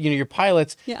have, your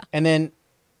pilots. Yeah. And then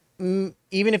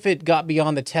even if it got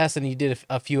beyond the test and you did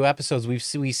a few episodes, we've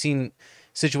seen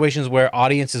situations where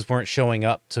audiences weren't showing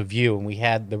up to view, and we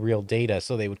had the real data,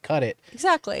 so they would cut it.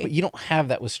 Exactly. But you don't have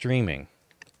that with streaming.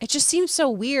 It just seems so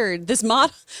weird. This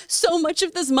model, so much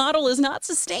of this model is not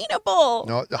sustainable.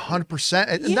 No, 100%.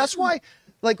 And that's why,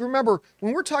 like, remember,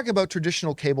 when we're talking about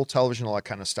traditional cable television, all that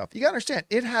kind of stuff, you got to understand,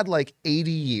 it had like 80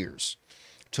 years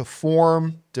to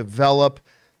form, develop,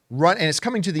 run, and it's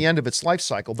coming to the end of its life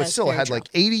cycle, but That's still it very had true. like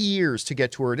 80 years to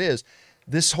get to where it is.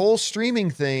 This whole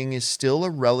streaming thing is still a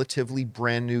relatively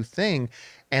brand new thing,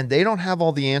 and they don't have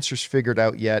all the answers figured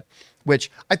out yet,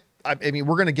 which I mean,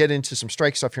 we're going to get into some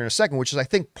strike stuff here in a second, which is, I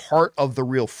think, part of the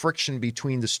real friction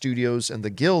between the studios and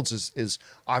the guilds is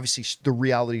obviously the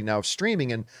reality now of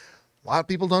streaming. And a lot of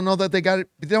people don't know that they got it.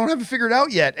 They don't have it figured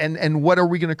out yet. And what are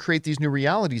we going to create these new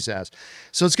realities as?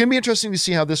 So it's going to be interesting to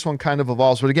see how this one kind of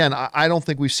evolves. But again, I don't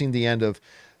think we've seen the end of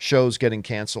shows getting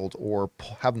canceled or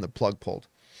having the plug pulled.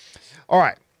 All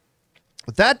right.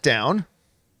 With that down,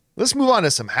 let's move on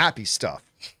to some happy stuff.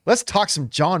 Let's talk some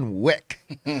John Wick.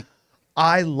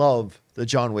 I love the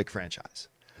John Wick franchise.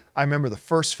 I remember the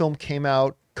first film came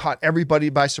out, caught everybody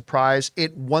by surprise.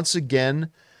 It once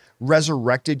again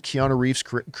resurrected Keanu Reeves'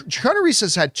 career. Keanu Reeves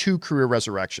has had two career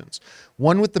resurrections.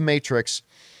 One with The Matrix,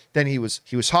 then he was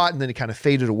hot, and then he kind of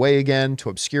faded away again to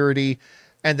obscurity.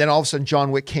 And then all of a sudden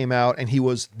John Wick came out and he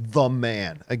was the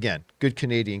man again. Good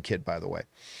Canadian kid, by the way.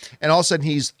 And all of a sudden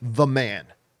he's the man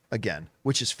again,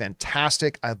 which is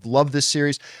fantastic. I've loved this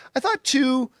series. I thought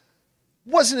 2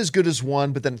 wasn't as good as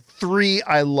 1, but then 3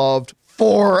 I loved,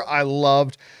 4 I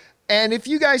loved. And if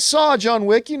you guys saw John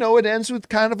Wick, you know, it ends with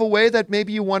kind of a way that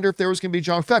maybe you wonder if there was going to be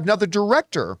John Wick 5. Now, the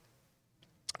director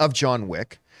of John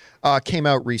Wick came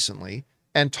out recently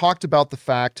and talked about the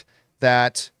fact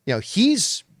that, you know,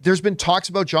 there's been talks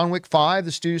about John Wick 5,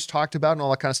 the studios talked about and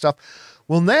all that kind of stuff.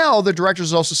 Well, now the director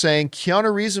is also saying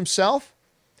Keanu Reeves himself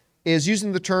is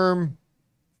using the term,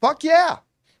 fuck yeah,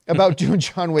 about doing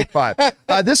John Wick 5.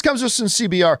 This comes with some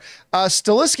CBR.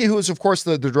 Stilisky, who is, of course,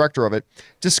 the director of it,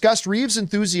 discussed Reeves'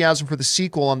 enthusiasm for the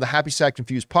sequel on the Happy Sad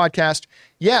Confused podcast.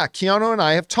 Yeah, Keanu and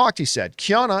I have talked, he said.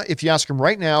 Keanu, if you ask him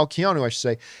right now, Keanu, I should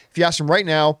say, if you ask him right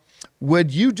now,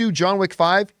 would you do John Wick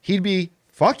 5? He'd be,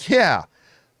 fuck yeah.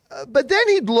 But then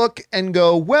he'd look and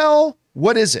go, well,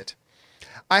 what is it?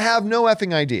 I have no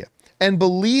effing idea. And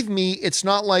believe me, it's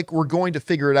not like we're going to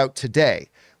figure it out today.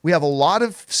 We have a lot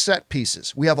of set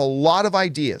pieces. We have a lot of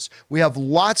ideas. We have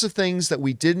lots of things that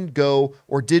we didn't go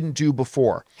or didn't do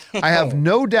before. I have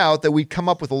no doubt that we'd come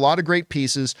up with a lot of great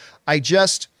pieces.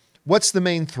 What's the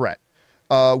main threat?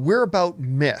 We're about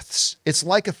myths. It's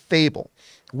like a fable.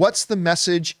 What's the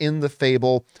message in the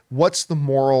fable? What's the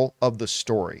moral of the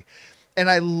story? And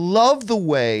I love the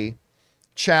way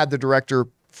Chad, the director,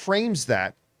 frames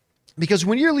that, because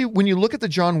when you look at the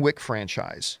John Wick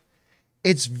franchise,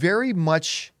 it's very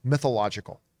much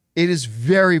mythological. It is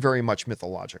very, very much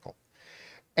mythological.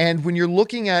 And when you're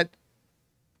looking at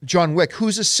John Wick,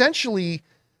 who's essentially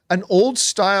an old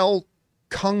style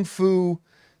kung fu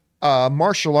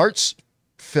martial arts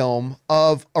film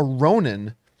of a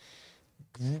Ronin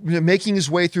making his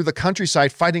way through the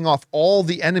countryside, fighting off all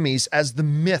the enemies as the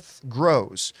myth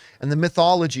grows and the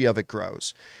mythology of it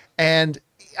grows. And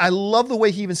I love the way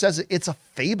he even says it. It's a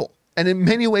fable. And in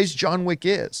many ways, John Wick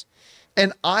is.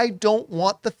 And I don't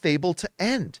want the fable to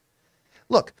end.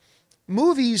 Look,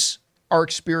 movies are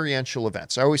experiential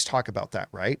events. I always talk about that,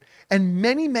 right? And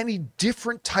many, many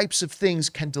different types of things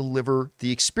can deliver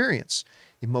the experience.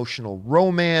 Emotional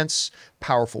romance,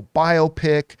 powerful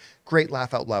biopic, great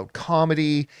laugh out loud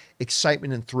comedy,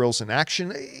 excitement and thrills and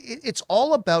action. It's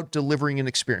all about delivering an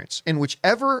experience. And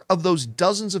whichever of those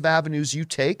dozens of avenues you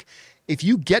take, if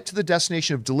you get to the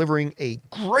destination of delivering a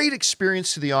great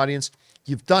experience to the audience,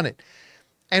 you've done it.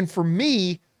 And for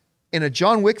me, in a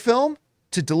John Wick film,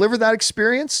 to deliver that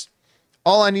experience,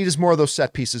 all I need is more of those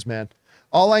set pieces, man.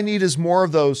 All I need is more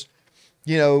of those,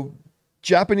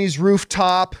 Japanese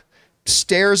rooftop,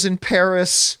 stairs in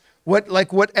Paris,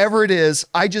 whatever it is.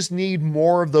 I just need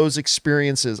more of those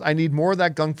experiences. I need more of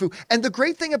that gung fu. And the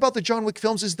great thing about the John Wick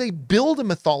films is they build a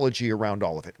mythology around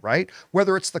all of it, right?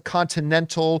 Whether it's the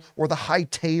Continental or the High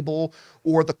Table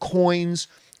or the coins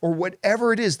or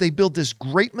whatever it is, they build this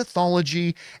great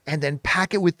mythology and then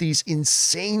pack it with these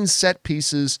insane set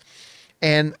pieces.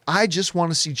 And I just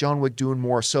want to see John Wick doing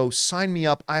more. So sign me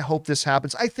up. I hope this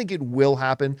happens. I think it will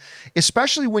happen,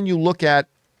 especially when you look at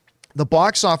the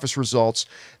box office results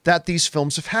that these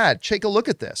films have had. Take a look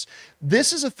at this.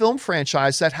 This is a film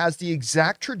franchise that has the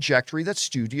exact trajectory that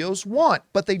studios want,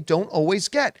 but they don't always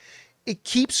get. It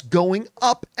keeps going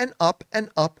up and up and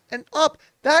up and up.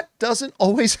 That doesn't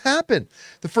always happen.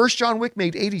 The first John Wick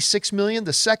made 86 million,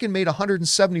 the second made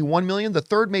 171 million, the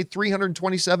third made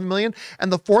 327 million,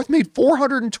 and the fourth made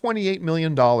 428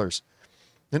 million dollars.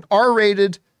 An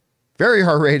R-rated, very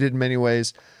R-rated in many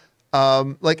ways,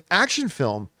 like action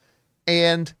film.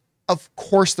 And of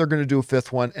course they're going to do a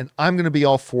fifth one, and I'm going to be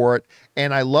all for it.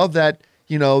 And I love that,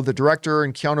 you know, the director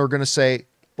and Keanu are going to say,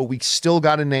 but we still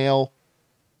got to nail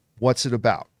what's it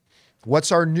about.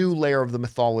 What's our new layer of the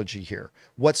mythology here?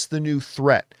 What's the new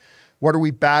threat? What are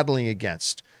we battling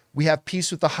against? We have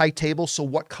peace with the high table, so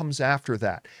what comes after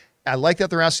that? I like that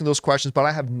they're asking those questions, but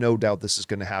I have no doubt this is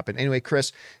going to happen. Anyway,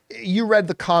 Chris, you read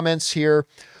the comments here.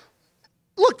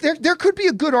 Look, there could be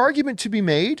a good argument to be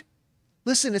made.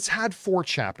 Listen, it's had 4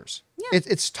 chapters. Yeah.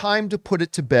 It's time to put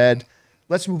it to bed.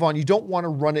 Let's move on. You don't want to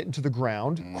run it into the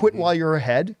ground. Quit while you're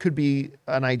ahead could be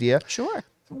an idea. Sure.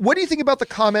 What do you think about the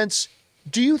comments?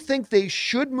 Do you think they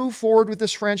should move forward with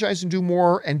this franchise and do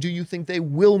more? And do you think they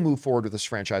will move forward with this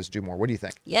franchise and do more? What do you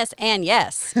think? Yes and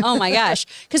yes. Oh my gosh.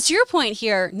 Because to your point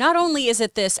here, not only is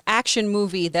it this action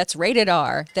movie that's rated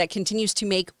R that continues to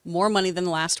make more money than the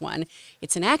last one,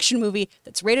 it's an action movie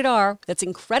that's rated R, that's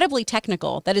incredibly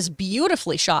technical, that is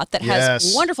beautifully shot, that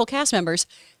has wonderful cast members,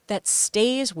 that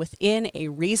stays within a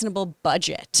reasonable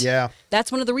budget. Yeah.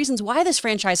 That's one of the reasons why this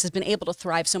franchise has been able to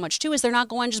thrive so much too, is they're not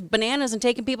going just bananas and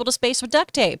taking people to space with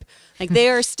duct tape. Like they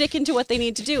are sticking to what they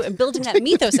need to do and building that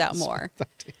mythos out more.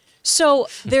 So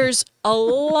there's a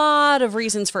lot of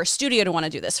reasons for a studio to want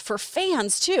to do this. For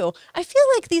fans too, I feel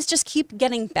like these just keep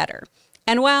getting better.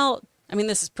 And while, I mean,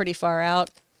 this is pretty far out,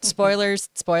 spoilers,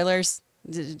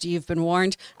 you've been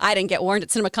warned. I didn't get warned at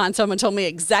CinemaCon. Someone told me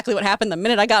exactly what happened the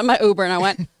minute I got in my Uber, and I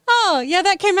went, oh, yeah,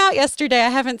 that came out yesterday. I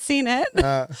haven't seen it.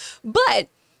 But,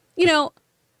 you know,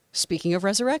 speaking of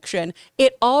resurrection,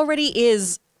 it already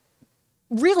is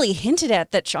really hinted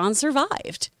at that John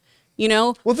survived. You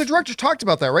know, well, the director talked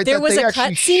about that, right? There that was they a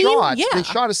cut scene. They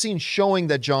shot a scene showing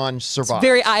that John survived. It's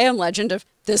very I Am Legend of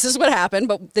this is what happened,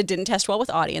 but they didn't test well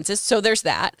with audiences. So there's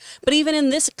that. But even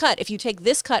in this cut, if you take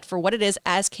this cut for what it is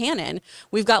as canon,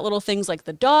 we've got little things like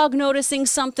the dog noticing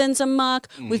something's amok.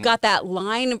 We've got that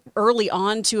line early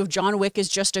on too of John Wick is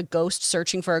just a ghost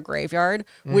searching for a graveyard,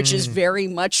 which is very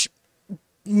much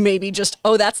maybe just,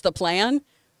 oh, that's the plan.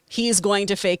 He's going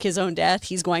to fake his own death.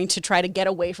 He's going to try to get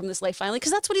away from this life finally,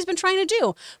 because that's what he's been trying to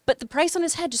do. But the price on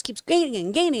his head just keeps gaining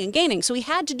and gaining and gaining. So he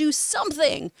had to do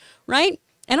something, right?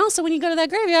 And also, when you go to that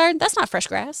graveyard, that's not fresh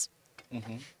grass.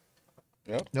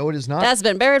 Yep. No, it is not. That's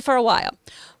been buried for a while.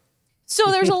 So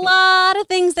there's a lot of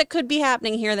things that could be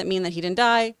happening here that mean that he didn't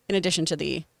die, in addition to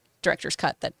the director's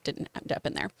cut that didn't end up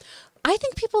in there. I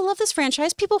think people love this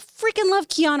franchise. People freaking love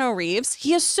Keanu Reeves.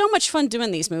 He has so much fun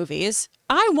doing these movies.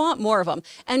 I want more of them.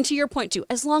 And to your point, too,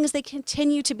 as long as they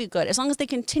continue to be good, as long as they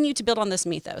continue to build on this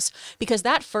mythos, because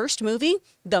that first movie,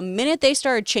 the minute they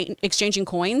started exchanging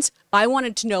coins, I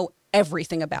wanted to know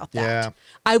everything about that. Yeah.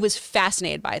 I was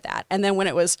fascinated by that. And then when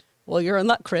it was, well, you're in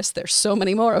luck, Chris, there's so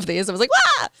many more of these, I was like,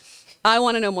 ah, I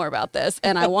want to know more about this.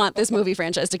 And I want this movie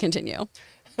franchise to continue.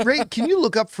 Ray, can you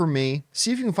look up for me,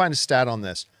 see if you can find a stat on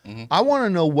this? I want to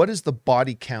know, what is the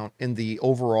body count in the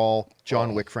overall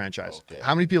John Wick franchise? Okay.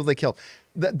 How many people they killed?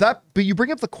 But you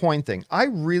bring up the coin thing. I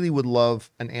really would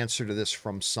love an answer to this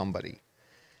from somebody.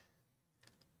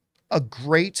 A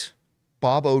great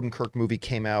Bob Odenkirk movie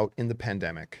came out in the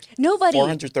pandemic. Nobody.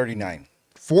 439.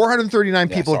 439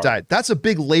 people have died. That's a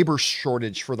big labor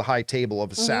shortage for the high table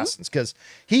of assassins, because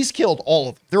he's killed all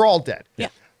of them. They're all dead. Yeah.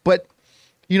 But,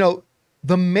 you know,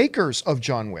 the makers of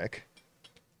John Wick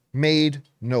made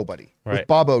Nobody with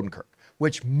Bob Odenkirk,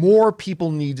 which more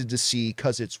people needed to see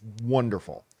because it's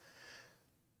wonderful.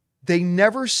 They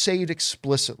never say it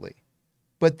explicitly,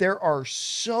 but there are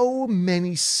so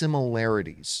many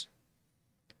similarities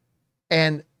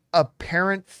and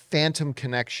apparent phantom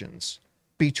connections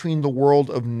between the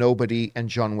world of Nobody and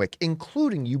John Wick,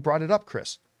 including, you brought it up,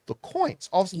 Chris, the coins.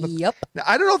 Also, Yep. Now,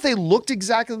 I don't know if they looked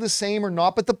exactly the same or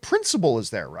not, but the principle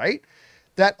is there, right?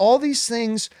 That all these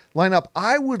things line up.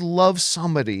 I would love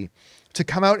somebody to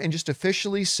come out and just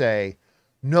officially say,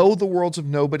 no, the worlds of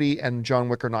Nobody and John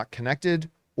Wick are not connected,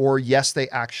 or yes, they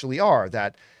actually are.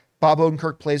 That Bob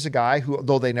Odenkirk plays a guy who,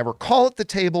 though they never call it the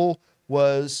table,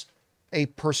 was a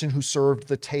person who served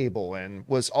the table and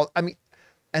was all, I mean,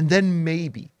 and then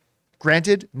maybe,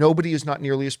 granted, Nobody is not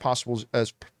nearly as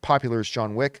popular as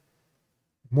John Wick.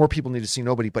 More people need to see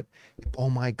Nobody, but oh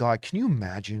my God, can you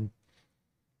imagine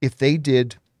if they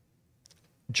did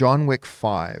John Wick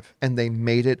 5 and they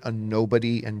made it a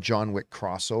Nobody and John Wick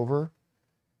crossover?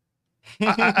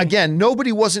 Again,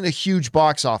 Nobody wasn't a huge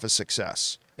box office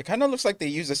success. It kind of looks like they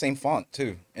use the same font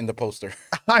too in the poster.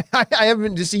 I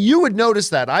haven't. See, you would notice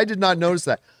that. I did not notice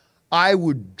that. I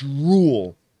would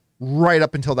drool right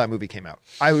up until that movie came out.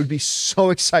 I would be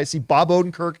so excited to see Bob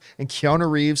Odenkirk and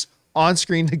Keanu Reeves on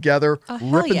screen together,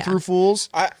 ripping through fools.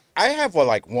 I have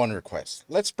one request.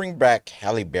 Let's bring back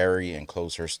Halle Berry and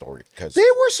close her story, because They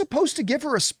were supposed to give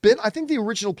her a spin. I think the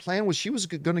original plan was she was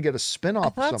going to get a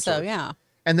spin-off. I thought so, yeah.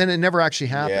 And then it never actually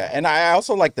happened. yeah, and I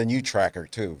also like the new tracker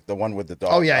too, the one with the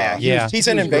dog. Oh, yeah. He's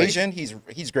in he was great. Invasion.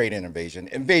 He's great in Invasion.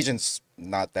 Invasion's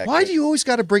not that. Why good. do you always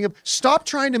got to bring up? Stop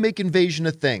trying to make Invasion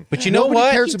a thing. But you know Nobody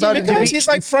what? cares about Because Invasion. he's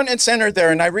like front and center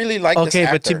there, and I really like this Okay,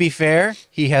 actor. but to be fair,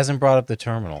 he hasn't brought up the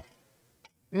terminal.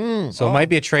 So it might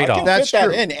be a I trade-off. can That's fit that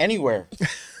true. in anywhere.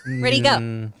 Ready,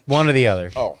 go. One or the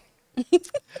other. Oh,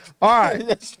 All right.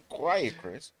 that's quiet,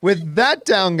 Chris. With that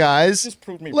down, guys, Just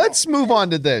proved me let's move on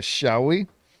to this, shall we?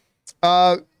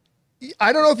 I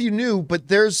don't know if you knew, but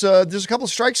there's a couple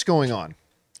of strikes going on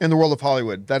in the world of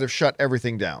Hollywood that have shut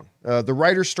everything down. The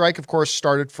writer's strike, of course,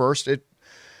 started first. It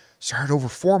started over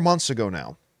 4 months ago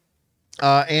now.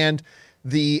 And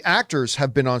the actors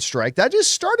have been on strike. That is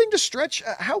starting to stretch.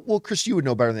 Well, Chris, you would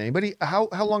know better than anybody. How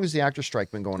long has the actor strike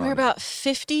been going on? We're now? about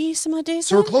 50 some odd days.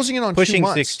 So we're in? closing in on 2 Pushing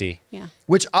months. 60. Yeah.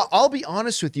 Which I'll be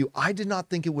honest with you, I did not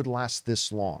think it would last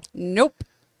this long. Nope.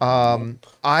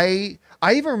 I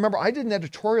even remember I did an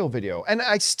editorial video, and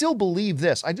I still believe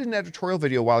this. I did an editorial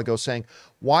video a while ago saying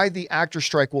why the actor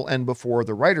strike will end before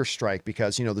the writer's strike,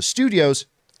 because, you know, the studios,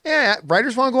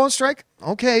 writers want to go on strike.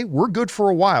 Okay, we're good for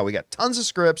a while. We got tons of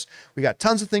scripts. We got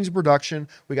tons of things in production.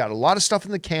 We got a lot of stuff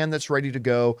in the can that's ready to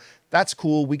go. That's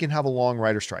cool. We can have a long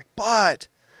writer's strike. But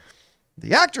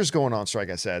the actors going on strike,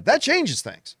 I said, that changes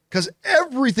things, because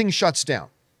everything shuts down.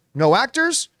 No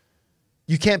actors.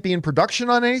 You can't be in production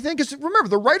on anything. Because remember,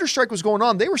 the writer's strike was going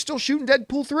on. They were still shooting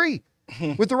Deadpool 3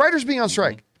 with the writers being on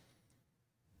strike.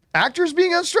 Actors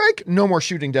being on strike, no more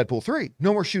shooting Deadpool 3.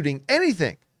 No more shooting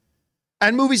anything.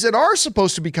 And movies that are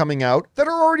supposed to be coming out that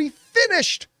are already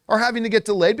finished are having to get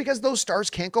delayed because those stars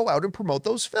can't go out and promote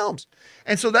those films.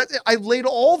 And so that I laid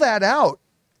all that out.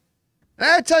 And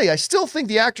I tell you, I still think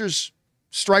the actors'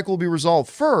 strike will be resolved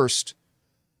first.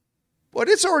 But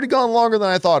it's already gone longer than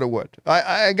I thought it would.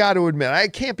 I got to admit, I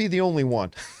can't be the only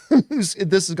one. This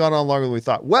has gone on longer than we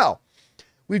thought. Well,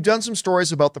 we've done some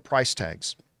stories about the price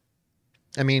tags.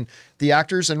 I mean, the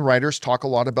actors and writers talk a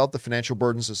lot about the financial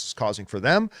burdens this is causing for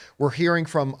them. We're hearing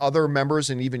from other members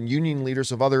and even union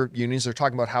leaders of other unions. They're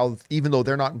talking about how, even though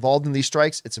they're not involved in these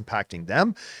strikes, it's impacting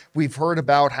them. We've heard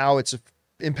about how it's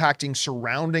impacting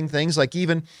surrounding things. Like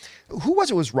even, who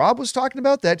was it? Was Rob was talking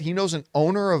about that he knows an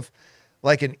owner of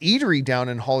like an eatery down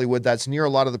in Hollywood that's near a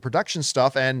lot of the production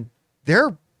stuff, and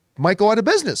they're might go out of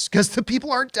business because the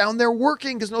people aren't down there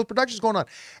working because no production's going on.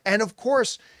 And of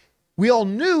course, we all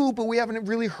knew, but we haven't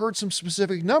really heard some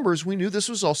specific numbers. We knew this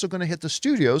was also going to hit the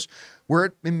studios where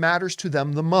it matters to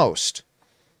them the most,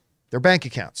 their bank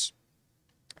accounts.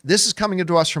 This is coming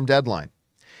to us from Deadline.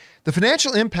 The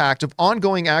financial impact of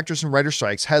ongoing actors and writer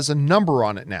strikes has a number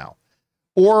on it now.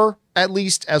 Or at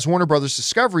least, as Warner Brothers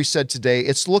Discovery said today,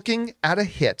 it's looking at a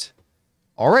hit.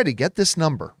 Already, get this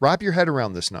number. Wrap your head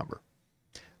around this number.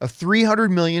 Of $300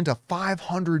 million to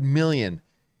 $500 million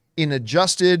in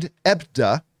adjusted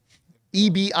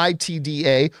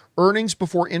EBITDA, earnings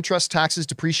before interest, taxes,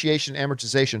 depreciation, and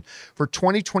amortization for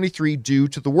 2023 due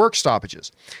to the work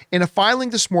stoppages. In a filing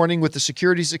this morning with the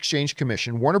Securities Exchange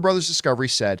Commission, Warner Brothers Discovery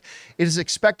said it is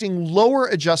expecting lower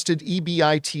adjusted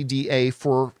EBITDA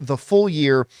for the full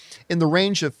year in the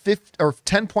range of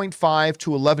 $10.5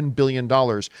 to $11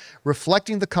 billion,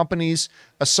 reflecting the company's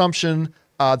assumption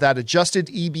that adjusted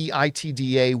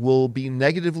EBITDA will be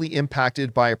negatively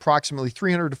impacted by approximately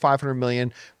 $300 to $500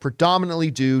 million, predominantly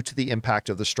due to the impact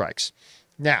of the strikes.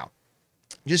 Now,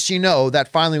 just so you know, that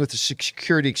filing with the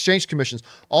Security Exchange Commissions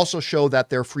also show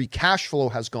that their free cash flow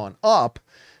has gone up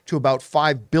to about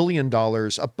 $5 billion,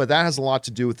 but that has a lot to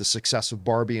do with the success of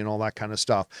Barbie and all that kind of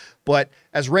stuff. But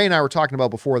as Ray and I were talking about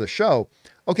before the show,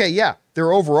 okay, yeah,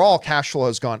 their overall cash flow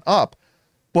has gone up,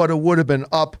 but it would have been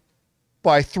up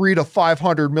by $300 to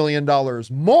 $500 million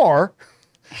more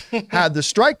had the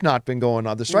strike not been going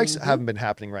on. The strikes haven't been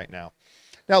happening right now.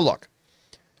 Now, look,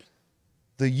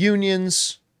 the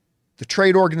unions, the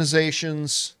trade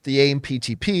organizations, the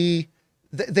AMPTP,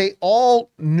 they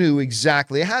all knew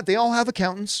exactly. They all have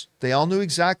accountants. They all knew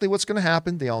exactly what's going to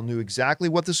happen. They all knew exactly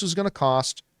what this was going to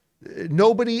cost.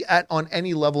 Nobody on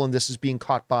any level in this is being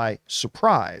caught by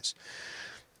surprise.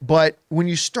 But when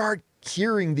you start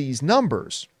hearing these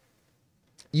numbers,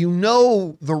 you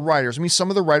know the writers. I mean, some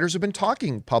of the writers have been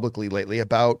talking publicly lately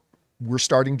about we're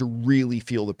starting to really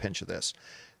feel the pinch of this.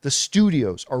 The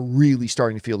studios are really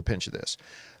starting to feel the pinch of this.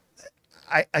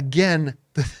 Again,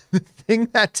 the thing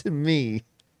that to me,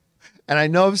 and I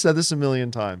know I've said this a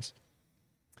million times,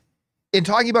 in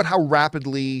talking about how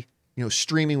rapidly,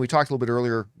 streaming, we talked a little bit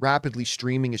earlier, rapidly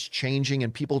streaming is changing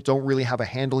and people don't really have a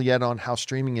handle yet on how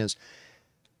streaming is.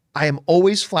 I am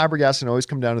always flabbergasted and always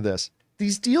come down to this.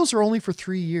 These deals are only for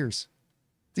 3 years.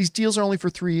 These deals are only for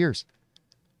 3 years.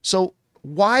 So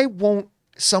why won't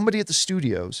somebody at the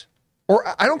studios, or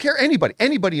I don't care,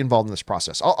 anybody involved in this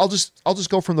process, I'll just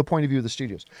go from the point of view of the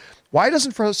studios. Why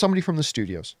doesn't somebody from the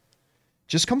studios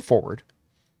just come forward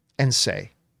and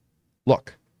say,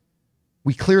 look,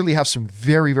 we clearly have some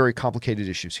very, very complicated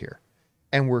issues here,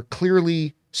 and we're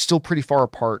clearly still pretty far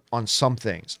apart on some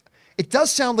things. It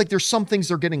does sound like there's some things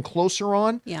they're getting closer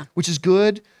on, which is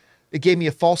good. It gave me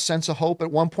a false sense of hope at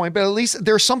one point, but at least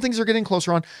there are some things they're getting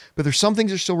closer on, but there's some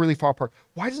things that are still really far apart.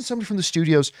 Why doesn't somebody from the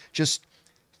studios just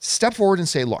step forward and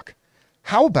say, look,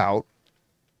 how about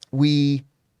hey,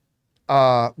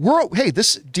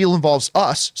 this deal involves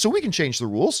us, so we can change the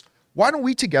rules. Why don't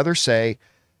we together say,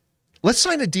 let's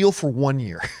sign a deal for 1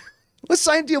 year. Let's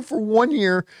sign a deal for 1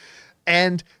 year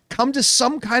and come to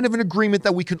some kind of an agreement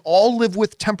that we can all live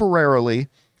with temporarily.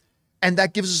 And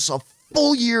that gives us a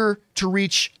full year to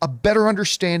reach a better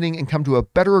understanding and come to a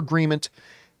better agreement.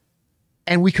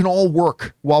 And we can all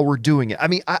work while we're doing it. I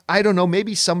mean, I don't know.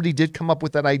 Maybe somebody did come up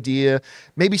with that idea.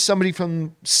 Maybe somebody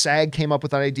from SAG came up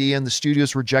with that idea and the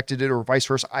studios rejected it, or vice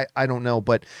versa. I don't know.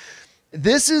 But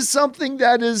this is something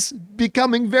that is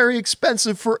becoming very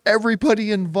expensive for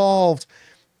everybody involved.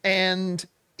 And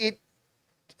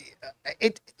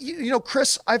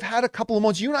Chris, I've had a couple of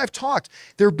months. You and I have talked.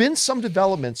 There have been some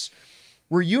developments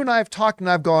where you and I have talked and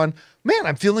I've gone, man,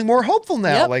 I'm feeling more hopeful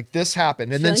now. Yep. Like this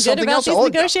happened. And Feeling then something good about else.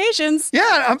 These negotiations.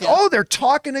 Yeah. Oh, they're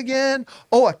talking again.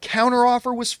 Oh, a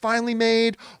counteroffer was finally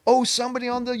made. Oh, somebody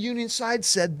on the union side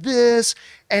said this.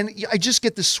 And I just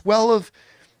get the swell of,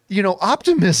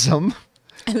 optimism.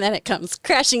 And then it comes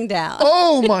crashing down.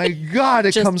 Oh my God,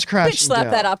 it comes crashing bitch slap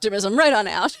down. that optimism right on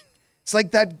out. It's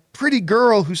like that pretty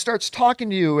girl who starts talking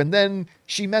to you and then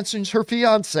she mentions her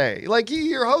fiance. Like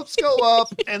your hopes go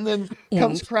up and then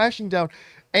comes crashing down.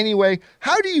 Anyway,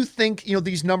 how do you think,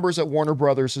 these numbers that Warner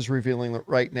Brothers is revealing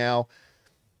right now,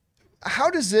 how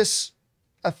does this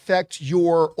affect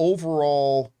your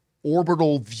overall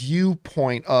orbital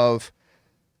viewpoint of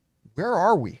where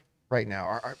are we right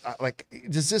now?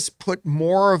 Does this put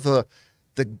more of the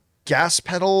gas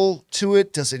pedal to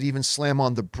it? Does it even slam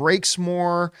on the brakes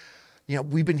more?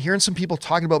 We've been hearing some people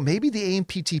talking about maybe the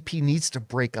AMPTP needs to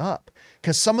break up,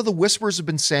 because some of the whispers have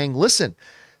been saying, listen,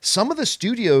 some of the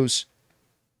studios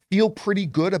feel pretty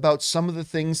good about some of the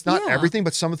things, not everything,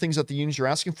 but some of the things that the unions are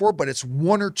asking for, but it's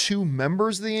 1 or 2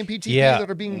 members of the AMPTP that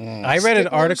are being I read an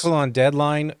article on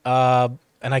Deadline,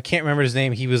 and I can't remember his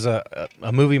name. He was a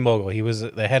movie mogul. He was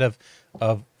the head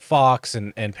of Fox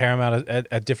and Paramount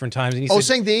at different times. And he said,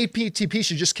 saying the APTP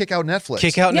should just kick out Netflix.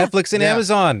 Kick out Netflix and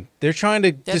Amazon. They're trying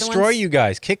to destroy you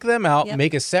guys. Kick them out,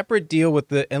 make a separate deal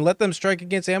with and let them strike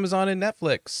against Amazon and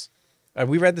Netflix.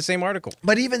 We read the same article.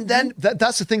 But even then,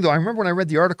 that's the thing, though. I remember when I read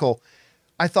the article,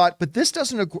 I thought, but this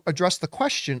doesn't address the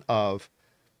question of,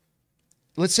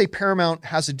 let's say Paramount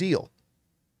has a deal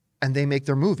and they make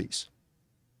their movies.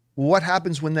 What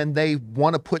happens when then they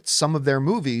want to put some of their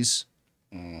movies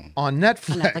on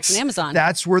Netflix and Amazon?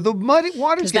 That's where the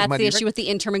waters get muddy. That's the issue with the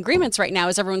interim agreements right now,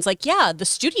 is everyone's like, yeah, the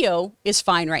studio is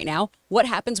fine right now. What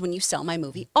happens when you sell my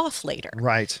movie off later?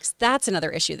 Right. 'Cause that's another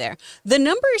issue there. The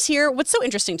numbers here, what's so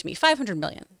interesting to me, 500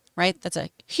 million, right? That's a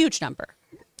huge number.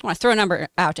 I want to throw a number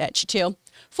out at you too.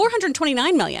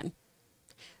 429 million.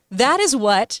 That is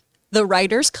what the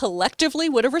writers collectively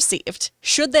would have received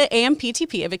should the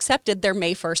AMPTP have accepted their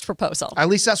May 1st proposal. At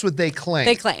least that's what they claim.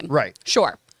 They claim. Right.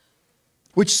 Sure.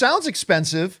 Which sounds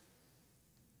expensive,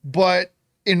 but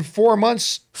in 4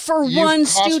 months, for one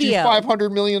cost studio, you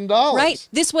 $500 million. Right.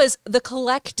 This was the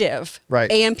collective right.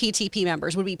 AMPTP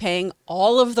members would be paying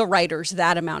all of the writers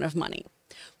that amount of money.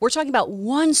 We're talking about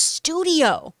one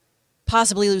studio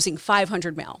possibly losing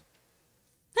 500 mil.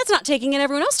 That's not taking in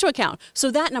everyone else to account.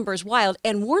 So that number is wild.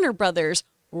 And Warner Brothers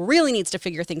really needs to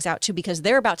figure things out too, because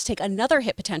they're about to take another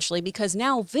hit potentially, because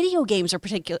now video games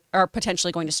are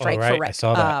potentially going to strike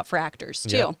for actors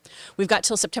too. Yeah. We've got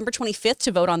till September 25th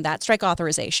to vote on that strike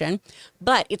authorization,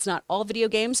 but it's not all video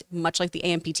games. Much like the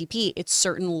AMPTP, it's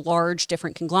certain large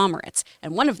different conglomerates,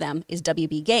 and one of them is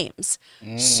WB Games.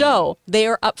 So they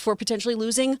are up for potentially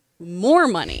losing more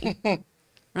money,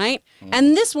 right?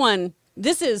 And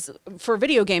this is for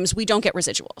video games. We don't get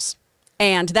residuals.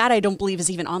 And that I don't believe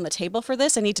is even on the table for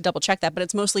this. I need to double check that, but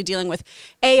it's mostly dealing with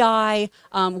AI,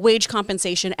 wage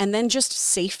compensation, and then just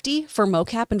safety for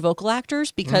mocap and vocal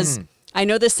actors, because I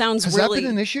know this sounds Has really... that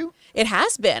been an issue? It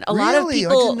has been. A Really? lot of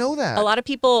people, I didn't know that. A lot of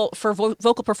people for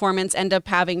vocal performance end up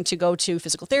having to go to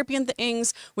physical therapy and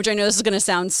things, which I know this is going to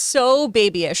sound so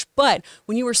babyish, but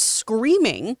when you were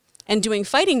screaming and doing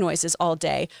fighting noises all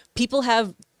day, people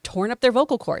have torn up their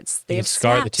vocal cords. They have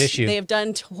scarred the snapped. tissue. They have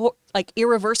done like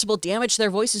irreversible damage to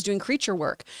their voices doing creature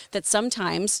work that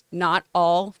sometimes not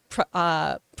all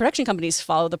production companies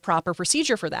follow the proper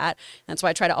procedure for that. That's why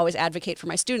I try to always advocate for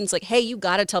my students, like, hey, you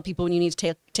got to tell people when you need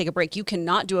to take a break. You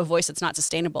cannot do a voice that's not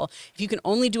sustainable. If you can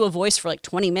only do a voice for like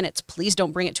 20 minutes, please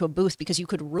don't bring it to a booth, because you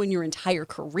could ruin your entire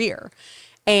career.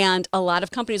 And a lot of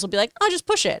companies will be like, oh, just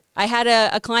push it. I had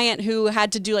a client who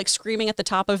had to do like screaming at the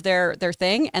top of their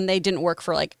thing, and they didn't work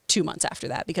for like 2 months after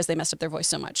that because they messed up their voice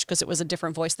so much because it was a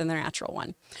different voice than their natural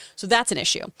one. So that's an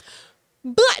issue.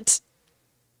 But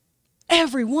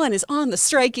everyone is on the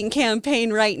striking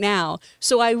campaign right now.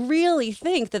 So I really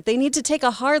think that they need to take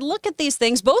a hard look at these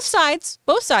things. Both sides,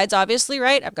 obviously,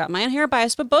 right? I've got my inherent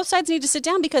bias, but both sides need to sit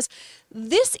down, because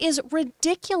this is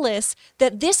ridiculous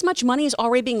that this much money is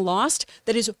already being lost.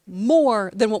 That is more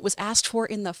than what was asked for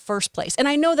in the first place. And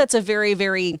I know that's a very,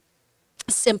 very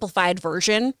simplified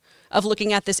version of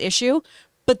looking at this issue,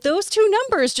 but those two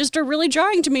numbers just are really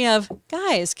jarring to me of,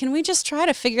 guys, can we just try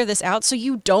to figure this out so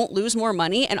you don't lose more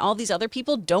money and all these other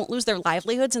people don't lose their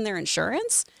livelihoods and their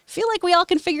insurance? I feel like we all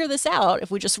can figure this out if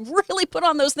we just really put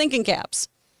on those thinking caps.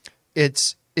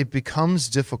 It becomes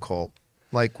difficult.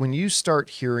 Like when you start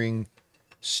hearing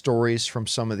stories from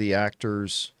some of the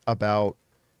actors about,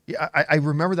 I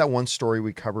remember that one story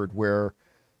we covered where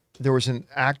there was an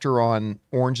actor on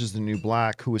Orange is the New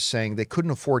Black who was saying they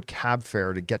couldn't afford cab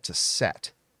fare to get to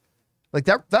set. Like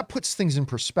that puts things in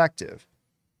perspective.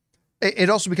 It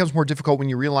also becomes more difficult when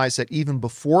you realize that even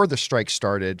before the strike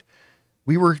started,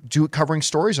 we were covering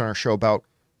stories on our show about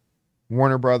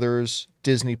Warner Brothers,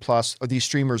 Disney Plus, or these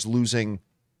streamers losing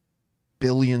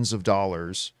billions of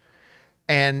dollars.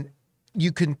 And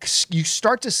you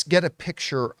start to get a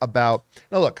picture about,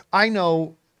 now look, I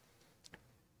know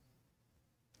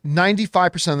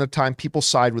 95% of the time people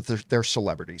side with their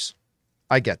celebrities.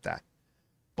 I get that.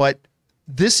 But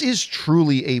this is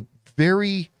truly a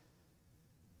very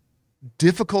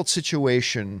difficult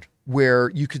situation where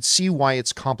you could see why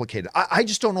it's complicated. I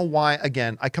just don't know why,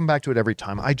 again, I come back to it every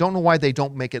time. I don't know why they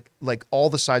don't make it, like all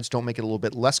the sides don't make it a little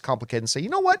bit less complicated and say, you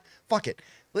know what? Fuck it.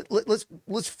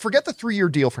 Let's forget the 3-year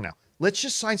deal for now. Let's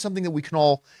just sign something that we can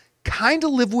all kind of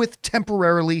live with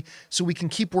temporarily so we can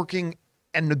keep working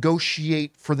and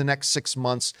negotiate for the next 6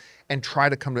 months and try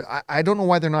to come to, I don't know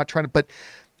why they're not trying to, but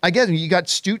again, you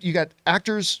got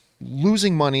actors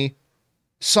losing money,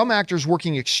 some actors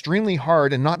working extremely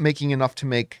hard and not making enough to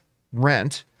make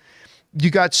rent. You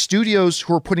got studios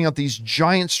who are putting out these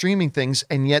giant streaming things,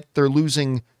 and yet they're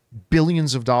losing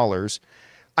billions of dollars.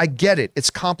 I get it. It's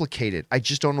complicated. I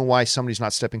just don't know why somebody's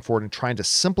not stepping forward and trying to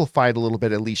simplify it a little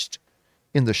bit, at least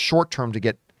in the short term, to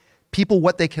get people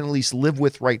what they can at least live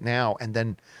with right now and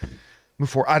then move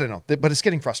forward. I don't know, but it's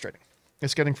getting frustrating.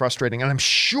 It's getting frustrating. And I'm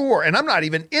sure, and I'm not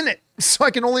even in it, so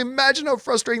I can only imagine how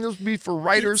frustrating this would be for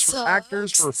writers, for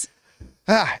actors,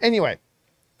 anyway.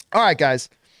 All right, guys.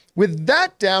 With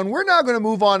that down, we're now going to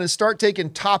move on and start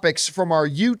taking topics from our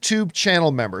YouTube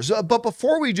channel members. But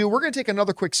before we do, we're going to take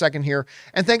another quick second here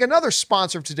and thank another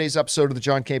sponsor of today's episode of the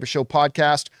John Campea Show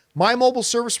podcast, my mobile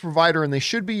service provider, and they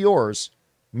should be yours,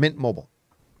 Mint Mobile.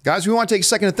 Guys, we want to take a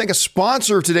second to thank a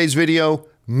sponsor of today's video,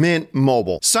 Mint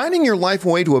Mobile. Signing your life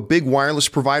away to a big wireless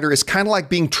provider is kind of like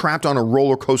being trapped on a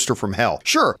roller coaster from hell.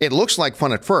 Sure, it looks like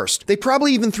fun at first. They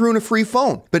probably even threw in a free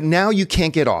phone, but now you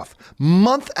can't get off.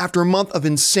 Month after month of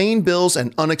insane bills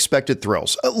and unexpected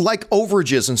thrills, like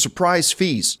overages and surprise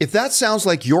fees. If that sounds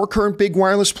like your current big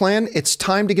wireless plan, it's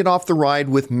time to get off the ride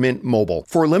with Mint Mobile.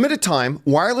 For a limited time,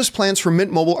 wireless plans from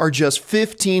Mint Mobile are just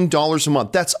 $15 a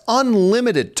month. That's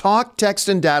unlimited talk, text,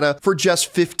 and data for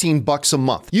just $15 a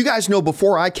month. You guys know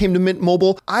before I came to Mint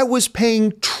Mobile, I was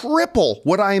paying triple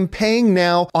what I am paying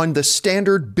now on the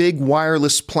standard big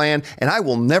wireless plan, and I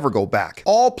will never go back.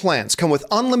 All plans come with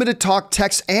unlimited talk,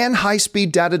 text, and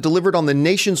high-speed data delivered on the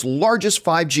nation's largest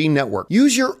 5G network.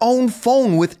 Use your own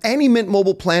phone with any Mint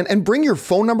Mobile plan and bring your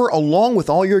phone number along with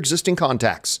all your existing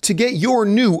contacts. To get your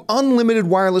new unlimited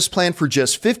wireless plan for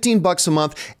just $15 a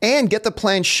month and get the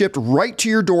plan shipped right to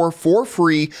your door for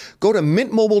free, go to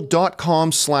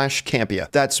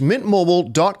mintmobile.com/Campea. That's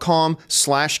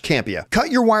mintmobile.com/Campea.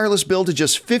 Cut your wireless bill to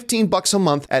just $15 a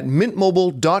month at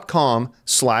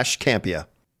mintmobile.com/Campea.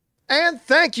 And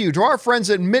thank you to our friends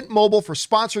at Mint Mobile for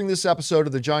sponsoring this episode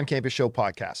of the John Campea Show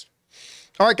podcast.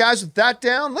 All right, guys, with that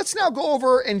down, let's now go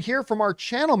over and hear from our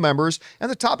channel members and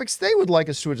the topics they would like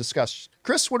us to discuss.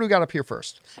 Chris, what do we got up here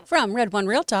first? From Red One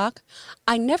Real Talk,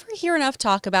 I never hear enough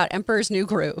talk about Emperor's New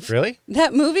Groove. Really?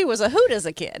 That movie was a hoot as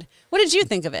a kid. What did you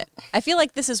think of it? I feel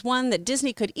like this is one that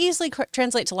Disney could easily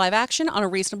translate to live action on a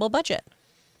reasonable budget.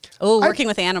 Oh, working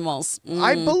with animals.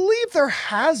 I believe there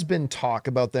has been talk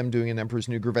about them doing an Emperor's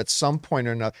New Groove at some point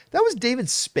or another. That was David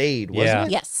Spade, wasn't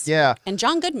it? Yes. Yeah. And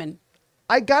John Goodman.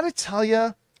 I got to tell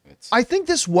you, I think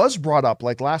this was brought up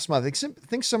like last month. I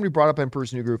think somebody brought up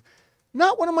Emperor's New Groove.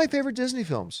 Not one of my favorite Disney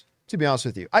films, to be honest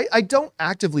with you. I don't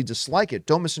actively dislike it.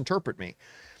 Don't misinterpret me.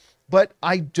 But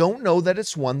I don't know that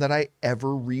it's one that I ever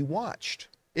rewatched.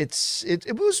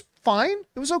 It was fine.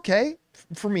 It was okay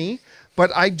for me.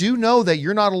 But I do know that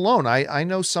you're not alone. I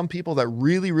know some people that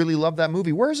really, really love that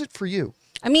movie. Where is it for you?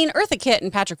 I mean, Eartha Kitt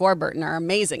and Patrick Warburton are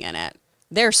amazing in it.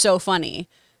 They're so funny.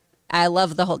 I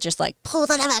love the whole just like, pull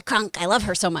the lever, crunk. I love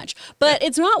her so much. But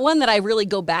it's not one that I really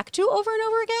go back to over and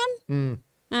over again.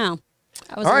 Oh,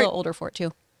 I was a little older for it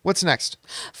too. What's next?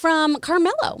 From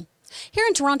Carmelo. Here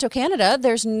in Toronto, Canada,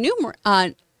 there's numerous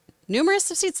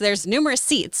seats. There's numerous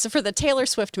seats for the Taylor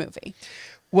Swift movie.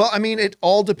 Well, I mean, it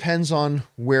all depends on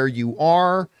where you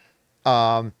are,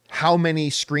 how many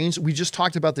screens. We just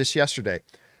talked about this yesterday.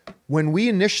 When we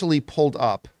initially pulled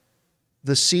up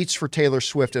the seats for Taylor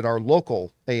Swift at our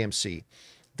local AMC,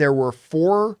 there were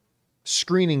 4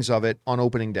 screenings of it on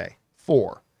opening day.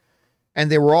 4. And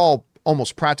they were all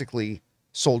almost practically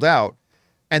sold out.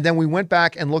 And then we went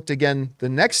back and looked again the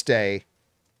next day,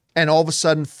 and all of a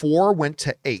sudden 4 went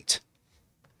to 8.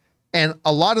 And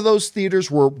a lot of those theaters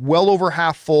were well over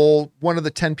half full. One of the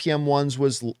 10 p.m. ones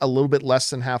was a little bit less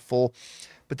than half full.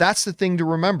 But that's the thing to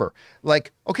remember.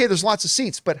 Like, okay, there's lots of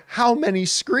seats, but how many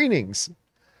screenings?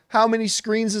 How many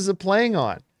screens is it playing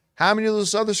on? How many of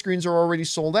those other screens are already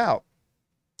sold out?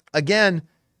 Again,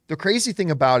 the crazy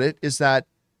thing about it is that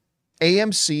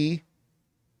AMC,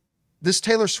 this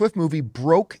Taylor Swift movie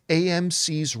broke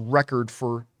AMC's record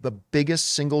for the biggest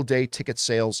single day ticket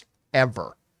sales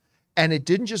ever. And it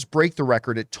didn't just break the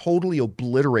record, it totally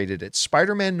obliterated it.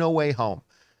 Spider-Man No Way Home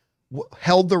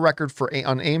held the record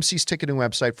on AMC's ticketing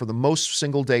website for the most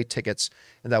single day tickets,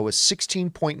 and that was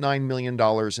 $16.9 million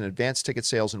in advanced ticket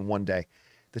sales in one day.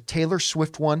 The Taylor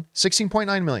Swift one,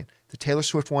 $16.9 million. The Taylor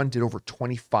Swift one did over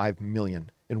 $25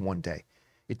 million in one day.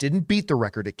 It didn't beat the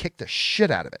record, it kicked the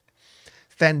shit out of it.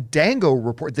 Fandango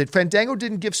reported that Fandango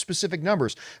didn't give specific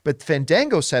numbers, but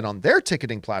Fandango said on their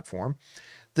ticketing platform,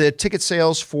 the ticket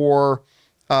sales for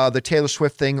the Taylor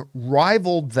Swift thing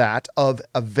rivaled that of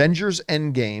Avengers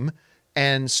Endgame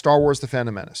and Star Wars The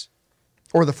Phantom Menace.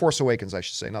 Or The Force Awakens, I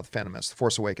should say, not The Phantom Menace, The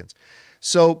Force Awakens.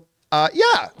 So,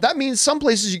 yeah, that means some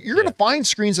places you're going to find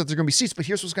screens that there's going to be seats, but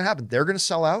here's what's going to happen. They're going to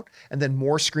sell out, and then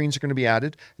more screens are going to be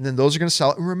added, and then those are going to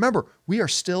sell out. And remember, we are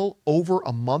still over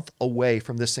a month away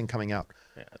from this thing coming out.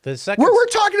 Yeah, the second We're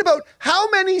talking about how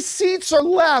many seats are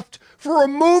left for a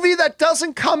movie that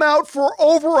doesn't come out for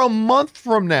over a month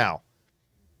from now.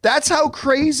 That's how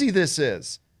crazy this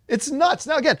is. It's nuts.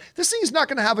 Now, again, this thing is not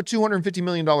going to have a $250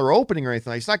 million opening or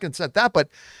anything. It's not going to set that, but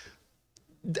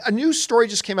a new story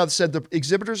just came out that said the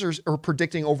exhibitors are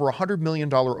predicting over $100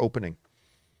 million opening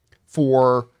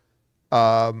for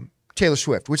Taylor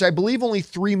Swift, which I believe only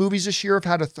 3 movies this year have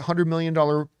had a $100 million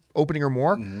opening or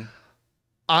more.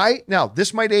 Now,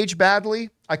 this might age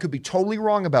badly. I could be totally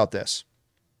wrong about this.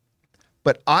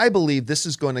 But I believe this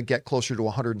is going to get closer to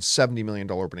 $170 million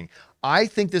opening. I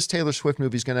think this Taylor Swift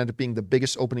movie is going to end up being the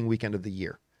biggest opening weekend of the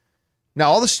year. Now,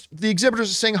 all the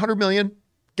exhibitors are saying 100 million.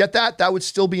 Get that? That would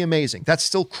still be amazing. That's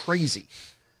still crazy.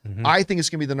 I think it's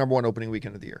going to be the #1 opening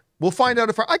weekend of the year. We'll find out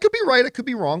if I could be right. I could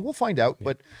be wrong. We'll find out.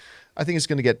 But I think it's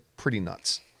going to get pretty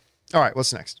nuts. All right,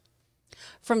 what's next?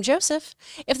 From Joseph,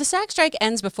 if the SAG strike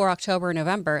ends before October or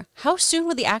November, how soon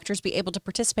would the actors be able to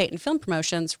participate in film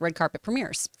promotions, red carpet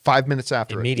premieres? 5 minutes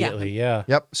after immediately, yeah.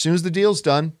 Yep. As soon as the deal's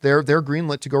done, they're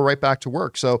greenlit to go right back to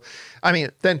work. So, I mean,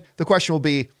 then the question will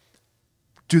be,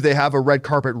 do they have a red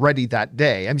carpet ready that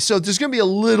day? I mean, so there's going to be a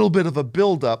little bit of a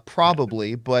buildup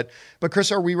probably, but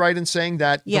Chris, are we right in saying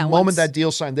that the moment that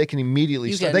deal's signed, they can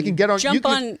immediately start? They can get on jump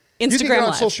on Instagram you can get on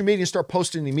Live. social media and start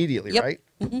posting immediately, right?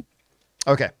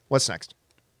 Okay. What's next?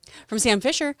 From Sam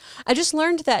Fisher, I just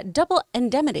learned that Double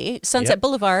Indemnity, Sunset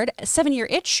Boulevard, 7 Year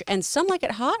Itch, and Some Like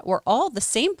It Hot were all the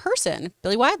same person,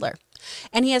 Billy Wilder.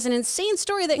 And he has an insane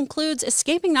story that includes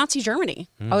escaping Nazi Germany.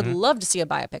 I would love to see a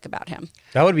biopic about him.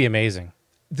 That would be amazing.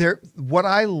 What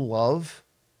I love,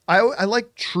 I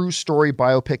like true story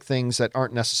biopic things that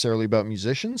aren't necessarily about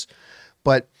musicians,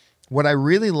 but what I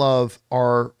really love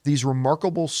are these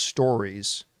remarkable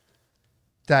stories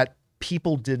that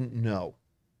people didn't know.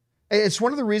 It's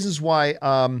one of the reasons why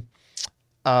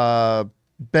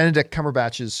Benedict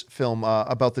Cumberbatch's film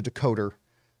about the decoder.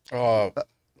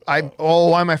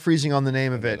 Why am I freezing on the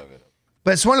name of it?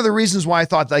 But it's one of the reasons why I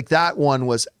thought like that one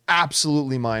was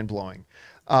absolutely mind blowing.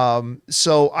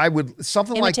 So I would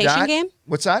something like that. Imitation Game?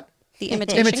 What's that? The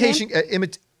imitation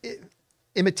game?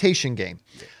 Imitation Game.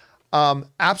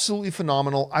 Absolutely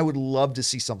phenomenal. I would love to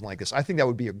see something like this. I think that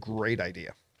would be a great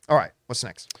idea. All right, what's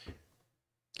next?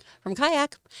 From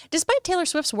Kayak, despite Taylor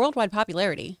Swift's worldwide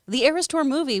popularity, the Eras Tour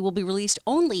movie will be released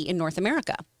only in North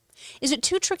America. Is it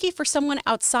too tricky for someone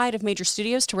outside of major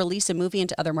studios to release a movie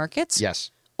into other markets?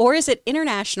 Yes. Or is it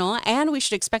international and we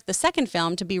should expect the second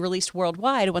film to be released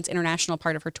worldwide once international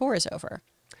part of her tour is over?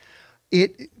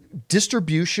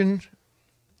 Distribution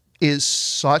is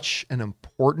such an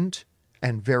important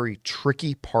and very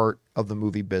tricky part of the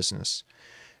movie business.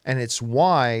 And it's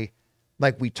why,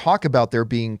 like we talk about there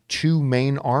being two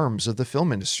main arms of the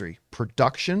film industry.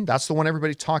 Production, that's the one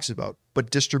everybody talks about,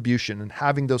 but distribution and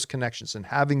having those connections and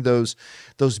having those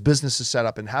businesses set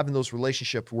up and having those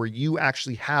relationships where you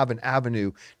actually have an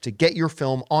avenue to get your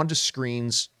film onto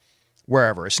screens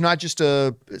wherever. It's not just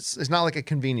it's not like a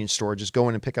convenience store, just go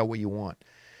in and pick out what you want.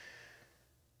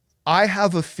 I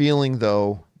have a feeling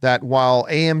though that while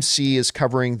AMC is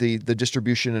covering the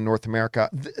distribution in North America,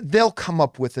 they'll come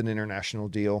up with an international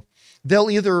deal.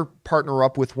 They'll either partner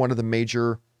up with one of the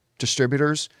major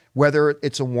distributors, whether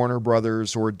it's a Warner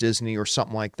Brothers or a Disney or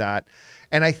something like that.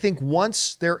 And I think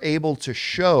once they're able to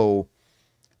show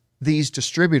these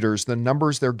distributors the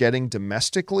numbers they're getting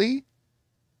domestically,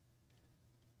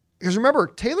 because remember,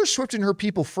 Taylor Swift and her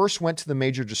people first went to the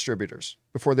major distributors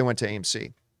before they went to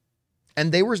AMC.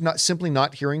 And they were simply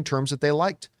not hearing terms that they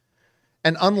liked.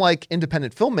 And unlike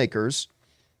independent filmmakers,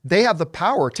 they have the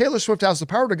power. Taylor Swift has the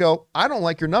power to go, I don't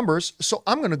like your numbers, so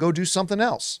I'm going to go do something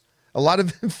else. A lot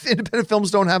of independent films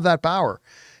don't have that power.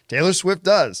 Taylor Swift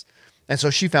does. And so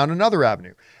she found another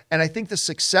avenue. And I think the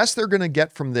success they're going to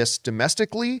get from this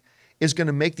domestically is going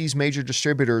to make these major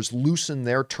distributors loosen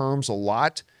their terms a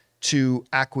lot to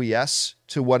acquiesce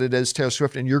to what it is Taylor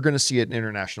Swift, and you're going to see it in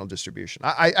international distribution.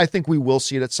 I think we will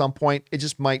see it at some point. It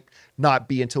just might not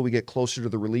be until we get closer to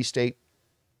the release date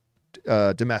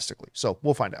domestically. So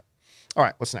we'll find out. All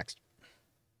right, what's next?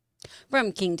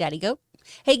 From King Daddy Goat.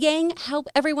 Hey gang, hope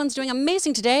everyone's doing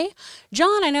amazing today.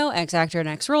 John, I know X actor and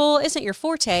X role isn't your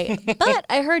forte, but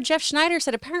I heard Jeff Schneider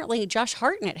said apparently Josh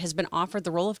Hartnett has been offered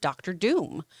the role of Dr.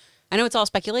 Doom. I know it's all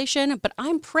speculation, but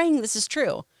I'm praying this is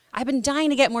true. I've been dying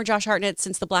to get more Josh Hartnett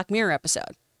since the Black Mirror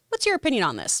episode. What's your opinion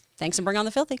on this? Thanks and bring on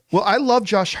the filthy. Well, I love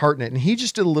Josh Hartnett, and he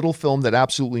just did a little film that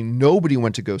absolutely nobody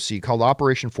went to go see called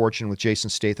Operation Fortune with Jason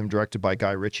Statham, directed by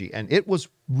Guy Ritchie, and it was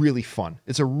really fun.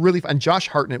 It's a really fun, and Josh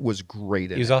Hartnett was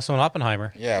great in it. He was also in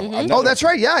Oppenheimer. Yeah. Oh, that's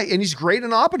right. Yeah, and he's great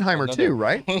in Oppenheimer too,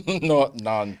 right? No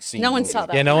one saw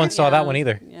that. Yeah, no one saw that one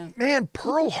either. Yeah. Man,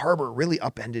 Pearl Harbor really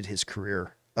upended his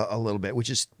career a little bit, which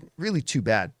is really too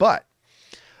bad. But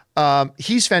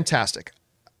he's fantastic.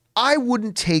 I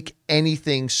wouldn't take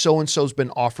anything so-and-so's been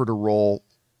offered a role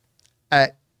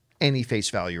at any face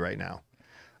value right now.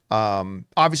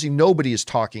 Obviously, nobody is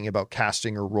talking about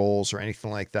casting or roles or anything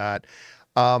like that.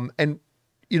 And,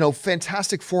 you know,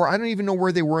 Fantastic Four, I don't even know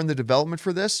where they were in the development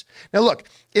for this. Now, look,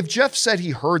 if Jeff said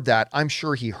he heard that, I'm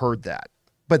sure he heard that.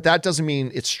 But that doesn't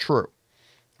mean it's true,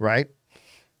 right?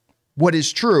 What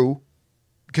is true,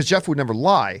 because Jeff would never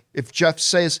lie. If Jeff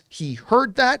says he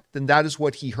heard that, then that is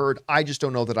what he heard. I just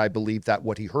don't know that I believe that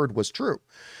what he heard was true.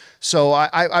 So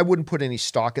I wouldn't put any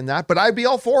stock in that, but I'd be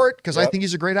all for it because I think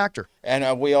he's a great actor.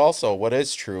 And we also, what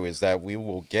is true is that we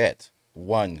will get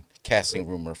one casting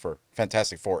rumor for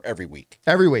Fantastic Four every week.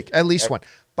 Every week, at least one.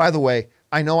 By the way,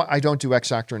 I know I don't do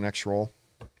X actor and X role.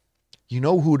 You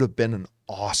know who would have been an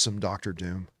awesome Dr.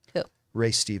 Doom? Who?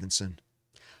 Ray Stevenson.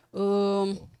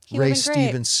 Ray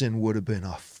Stevenson would have been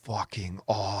a fucking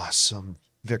awesome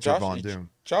Victor Von Doom.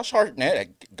 Josh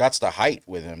Hartnett got the height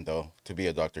with him, though, to be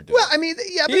a Dr. Doom. Well, I mean,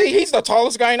 yeah, but he's the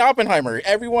tallest guy in Oppenheimer.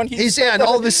 Everyone he's in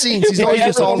all the scenes. He's always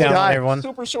just all the guy. Everyone.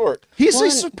 Super short. He's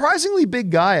a surprisingly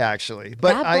big guy, actually.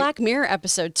 But that Black Mirror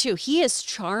episode, too, he is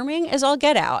charming as all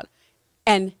get out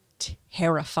and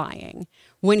terrifying.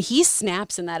 When he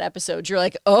snaps in that episode, you're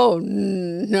like, oh,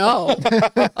 no.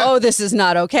 Oh, this is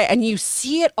not okay. And you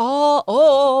see it all.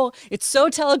 Oh, it's so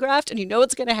telegraphed and you know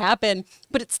it's going to happen,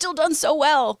 but it's still done so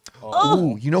well. Oh.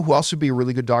 Ooh, you know who else would be a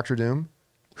really good Dr. Doom?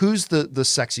 Who's the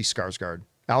sexy Skarsgård?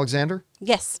 Alexander?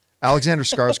 Yes. Alexander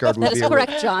Skarsgård would That be is a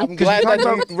correct, John. I'm glad that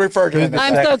you referred to him.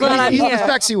 I'm so glad I'm He's the here.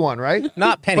 sexy one, right?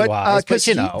 Not Pennywise, but,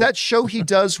 you know. that show he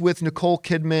does with Nicole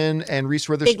Kidman and Reese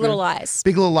Witherspoon, Big Little Lies.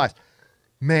 Big Little Lies.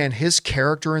 Man, his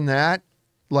character in that,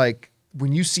 like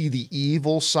when you see the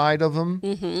evil side of him,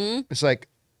 it's like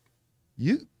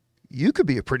you could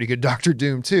be a pretty good Doctor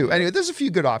Doom too. Anyway, there's a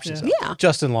few good options. Yeah.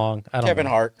 Justin Long. I don't Kevin know.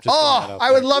 Hart. Just throwing that Oh, out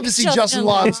I would there. love to see Justin Justin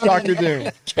Long's Long. Doctor Doom.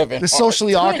 Kevin The Hart.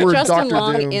 socially Put awkward Justin Doctor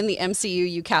Long Doom. in the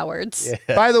MCU, you cowards.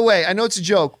 By the way, I know it's a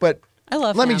joke, but I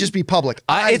love let me him. just be public.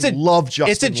 I It's a- love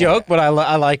Justin. It's a Long. joke, but I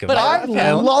like him. But I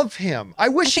Okay. love him. I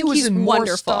wish I he think was he's in more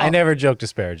wonderful. stuff. I never joke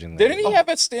disparagingly. Didn't he have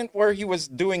a stint where he was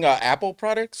doing Apple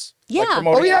products? Yeah.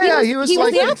 promoting Oh yeah, Apple? yeah. He was He was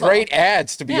like the Apple. Great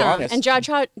ads, to be Yeah. honest. And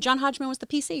John Hodgman was the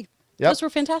PC. Yep. Those were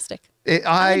fantastic.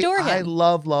 I adore him. I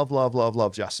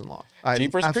love Justin Long.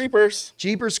 Jeepers Creepers.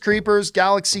 Jeepers Creepers,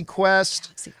 Galaxy Quest.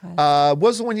 Galaxy Quest. What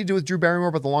was the one he did with Drew Barrymore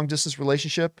about the long distance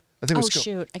relationship? I think it Oh, was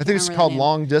shoot. I I can't think it's remember called the name.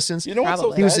 Long Distance. You know what's so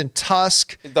Probably. He was sad? in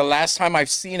Tusk. The last time I've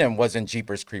seen him was in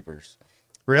Jeepers Creepers.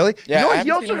 Really? Yeah, You know I what? He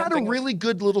haven't also seen had a anything really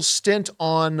good little stint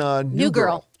on New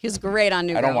Girl. He was great on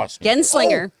New Girl. I don't watch New Girl.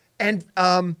 Genslinger. And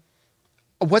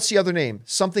what's the other name?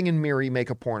 Something and Miri make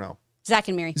a porno. Zach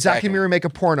and Miri. Zach and Miri make a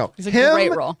porno. He's a Him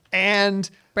great role. And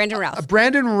Brandon Routh.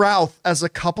 Brandon Routh as a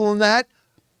couple in that.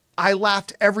 I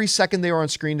laughed every second they were on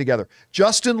screen together.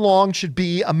 Justin Long should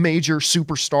be a major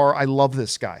superstar. I love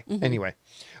this guy. Anyway.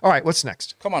 All right, what's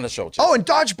next? Come on the show, Jess. Oh, and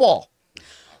Dodgeball.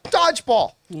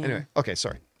 Dodgeball. Anyway, okay,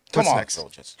 sorry. Come What's on, next? Joe,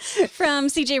 Jess. From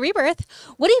CJ Rebirth.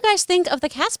 What do you guys think of the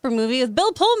Casper movie with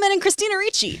Bill Pullman and Christina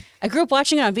Ricci? I grew up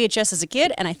watching it on VHS as a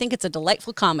kid, and I think it's a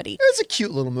delightful comedy. It's a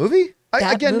cute little movie.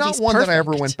 That Again, not movie's one that I ever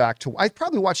perfect. went back to. I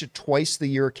probably watched it twice the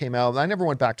year it came out. I never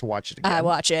went back to watch it again. I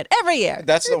watch it every year.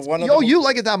 That's the one of the Oh, you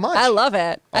like it that much? I love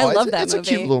it. I Oh, love it's- that it's a movie.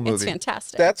 cute little It's movie.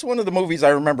 fantastic. That's one of the movies I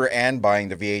remember Anne buying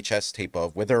the VHS tape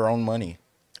of with her own money.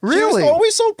 Really? She was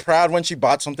always so proud when she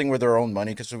bought something with her own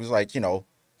money because she was like, you know,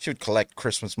 she would collect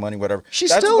Christmas money, whatever. She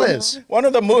still one, is. One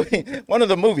of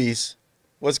the movies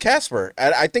was Casper.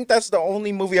 I think that's the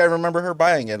only movie I remember her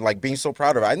buying and like being so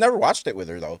proud of it. I never watched it with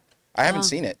her though. I haven't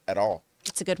seen it at all.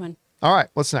 It's a good one. All right,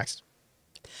 what's next?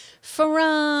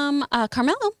 From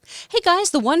Carmelo. Hey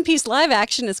guys, the One Piece live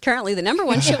action is currently the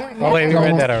 #1 show. Oh, wait, we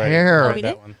read that already. care. We Oh, read we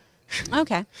that did? one.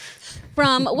 Okay.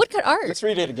 From Woodcut Art. Let's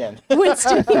read it again. When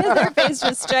studios are faced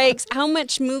with strikes, how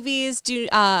much do movies need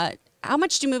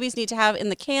to have in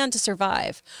the can to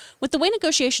survive? With the way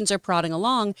negotiations are prodding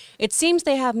along, it seems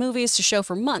they have movies to show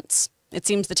for months. It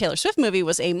seems the Taylor Swift movie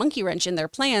was a monkey wrench in their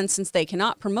plans since they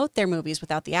cannot promote their movies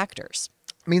without the actors.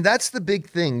 I mean, that's the big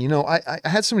thing. You know, I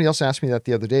had somebody else ask me that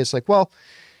the other day. It's like, well,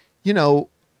 you know,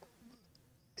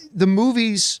 the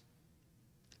movies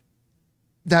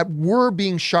that were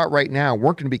being shot right now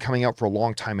weren't going to be coming out for a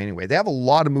long time anyway. They have a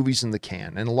lot of movies in the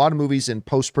can and a lot of movies in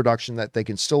post-production that they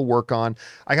can still work on.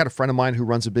 I got a friend of mine who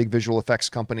runs a big visual effects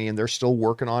company and they're still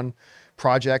working on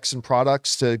projects and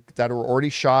products that are already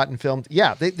shot and filmed.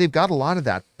 Yeah, they've got a lot of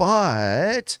that,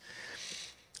 but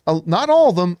not all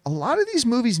of them. A lot of these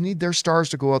movies need their stars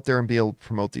to go out there and be able to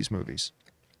promote these movies.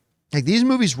 Like these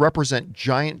movies represent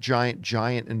giant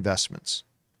investments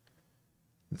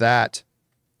that,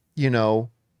 you know,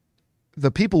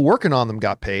 the people working on them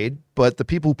got paid, but the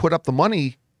people who put up the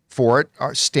money for it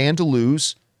stand to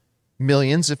lose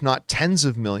millions, if not tens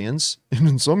of millions, and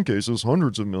in some cases,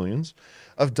 hundreds of millions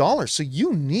of dollars. So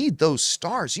you need those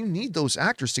stars. You need those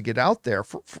actors to get out there,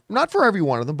 for not for every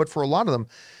one of them, but for a lot of them,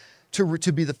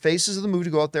 to be the faces of the movie, to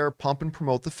go out there, pump and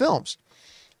promote the films.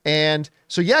 And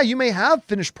so, yeah, you may have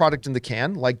finished product in the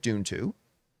can like Dune 2,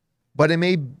 but it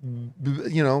may,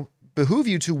 you know, behoove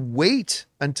you to wait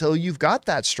until you've got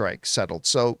that strike settled.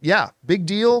 So yeah, big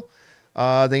deal.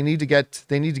 They need to get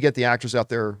the actors out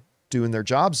there doing their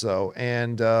jobs though.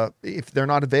 And if they're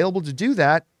not available to do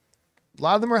that, a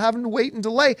lot of them are having to wait and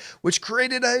delay, which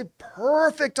created a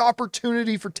perfect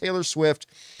opportunity for Taylor Swift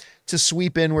to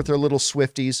sweep in with their little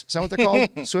Swifties. Is that what they're called?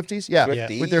 Swifties? Yeah.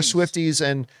 Swifties. With their Swifties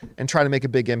and try to make a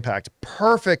big impact.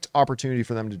 Perfect opportunity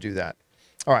for them to do that.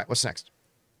 All right, what's next?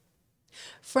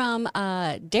 From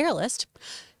Darylist.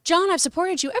 John, I've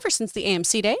supported you ever since the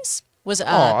AMC days. Was a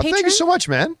Oh, patron. thank you so much,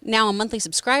 man. Now a monthly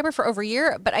subscriber for over a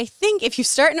year, but I think if you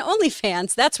start an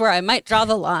OnlyFans, that's where I might draw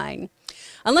the line.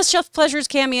 Unless Shelf Pleasures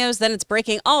cameos, then it's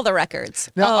breaking all the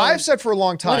records. Now, Oh, I've said for a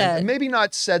long time, what a- and maybe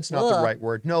not said's not the Ugh. right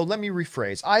word. No, let me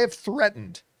rephrase. I have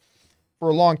threatened for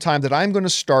a long time that I'm going to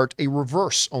start a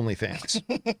reverse OnlyFans.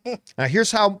 Now,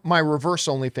 here's how my reverse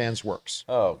OnlyFans works.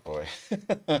 Oh boy.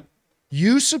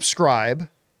 You subscribe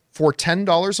for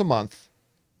 $10 a month,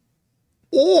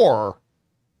 or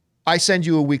I send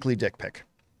you a weekly dick pic.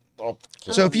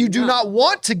 So if you do not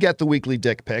want to get the weekly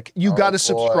dick pic, you got to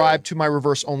subscribe to my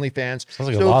reverse OnlyFans. Sounds like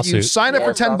a So if you lawsuit. sign up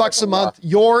for $10 sounds a like a month,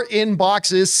 your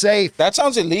inbox is safe. That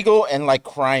sounds illegal and like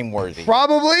crime worthy.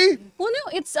 Probably, Well,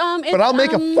 no, it's but I'll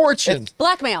make a fortune.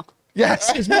 blackmail.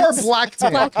 Yes, it's more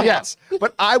blackmail. Yes,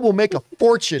 but I will make a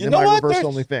fortune in my reverse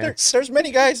OnlyFans. There's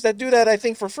many guys that do that, I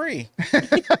think, for free.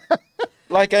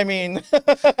 Like, I mean,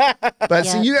 But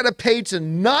so you got to pay to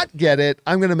not get it.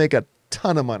 I'm going to make a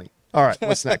ton of money. All right,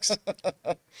 what's next?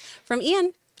 From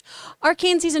Ian.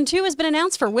 Arcane Season 2 has been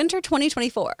announced for winter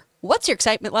 2024. What's your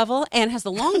excitement level, and has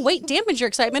the long wait dampened your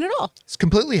excitement at all? It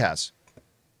completely has.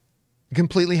 It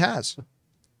completely has.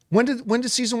 When did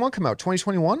season 1 come out?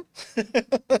 2021?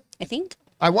 I think.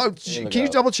 Can you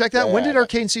double check that? When did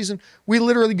Arcane season? We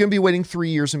literally going to be waiting 3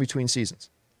 years in between seasons.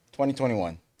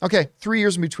 2021. Okay, 3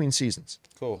 years in between seasons.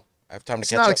 Cool. I have time to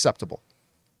It's catch not up. acceptable.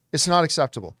 It's not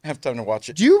acceptable. I have time to watch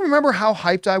it. Do you remember how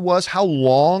hyped I was? How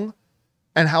long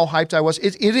and how hyped I was?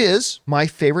 It is my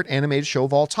favorite animated show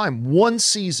of all time. 1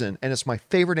 season, and it's my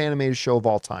favorite animated show of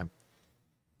all time.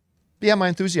 But yeah, my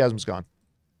enthusiasm's gone.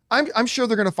 I'm sure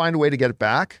they're going to find a way to get it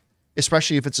back,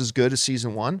 especially if it's as good as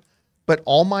season 1. But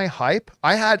all my hype,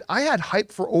 I had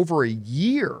hype for over a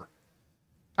year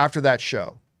after that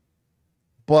show.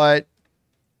 But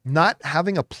not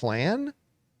having a plan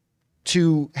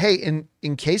to, hey,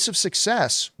 in case of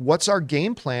success, what's our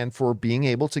game plan for being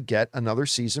able to get another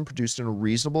season produced in a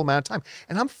reasonable amount of time?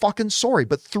 And I'm fucking sorry,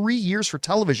 but 3 years for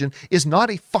television is not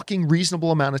a fucking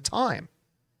reasonable amount of time.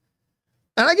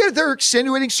 And I get it, there are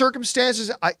extenuating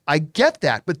circumstances. I get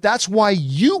that, but that's why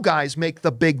you guys make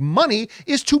the big money,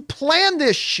 is to plan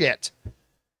this shit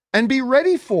and be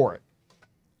ready for it.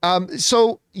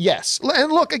 So yes,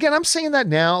 and look, again, I'm saying that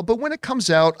now, but when it comes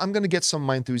out, I'm going to get some of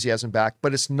my enthusiasm back,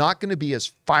 but it's not going to be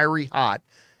as fiery hot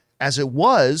as it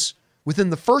was within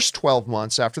the first 12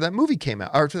 months after that movie came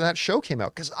out, or after that show came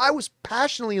out, because I was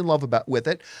passionately in love with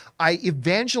it. I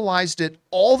evangelized it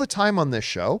all the time on this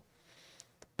show,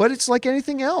 but it's like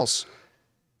anything else.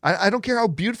 I don't care how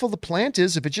beautiful the plant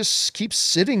is. If it just keeps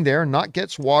sitting there and not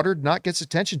gets watered, not gets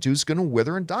attention to, it's going to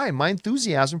wither and die. And my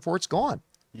enthusiasm for it's gone.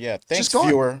 Yeah, thanks, Just gone.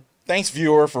 viewer. Thanks,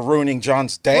 viewer, for ruining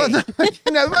John's day. Well, no,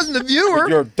 it wasn't the viewer.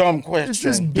 Your dumb It's question.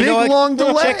 this big, You know what? long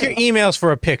delay. Check your emails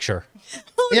for a picture.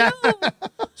 Yeah.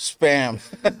 Spam.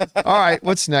 All right.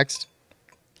 What's next?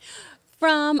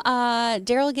 From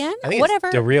Daryl again? I think Whatever.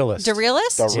 it's The Realist. The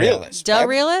Realist? The Realist. The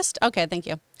Realist? Okay, thank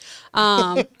you.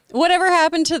 Whatever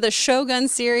happened to the Shogun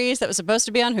series that was supposed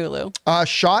to be on Hulu?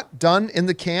 Shot, done, in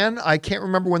the can. I can't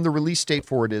remember when the release date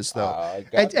for it is, though.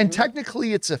 And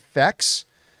technically, it's Effects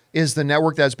is the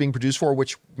network that's being produced for,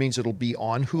 which means it'll be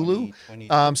on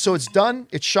Hulu. So it's done.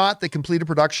 It's shot. They completed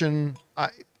production.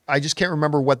 I just can't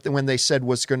remember when they said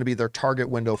was going to be their target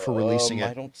window for releasing I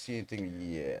it. don't see anything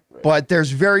yet. Right? But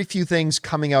there's very few things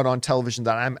coming out on television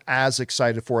that I'm as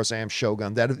excited for as I am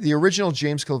Shogun. That the original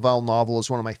James Clavell novel is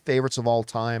one of my favorites of all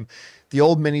time. The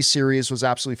old miniseries was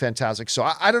absolutely fantastic. So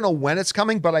I don't know when it's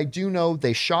coming, but I do know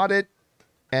they shot it,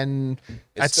 and it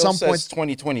at still some point, says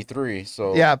 2023.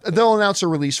 So yeah, they'll announce a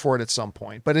release for it at some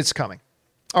point. But it's coming.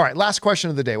 All right, last question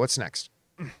of the day. What's next?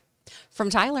 From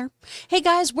Tyler. Hey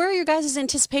guys, where are your guys'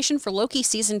 anticipation for Loki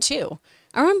season 2?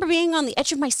 I remember being on the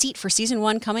edge of my seat for season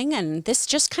 1 coming, and this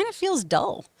just kind of feels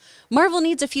dull. Marvel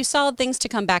needs a few solid things to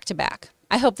come back to back.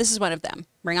 I hope this is one of them.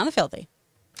 Bring on the filthy.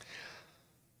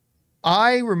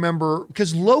 I remember,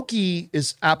 because Loki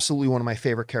is absolutely one of my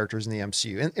favorite characters in the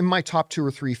MCU, in my top 2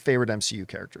 or 3 favorite MCU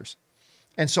characters.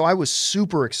 And so I was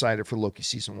super excited for Loki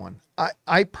season 1.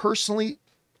 I personally,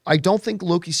 I don't think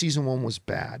Loki season 1 was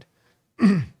bad,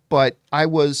 but I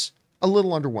was a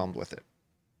little underwhelmed with it.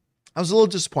 I was a little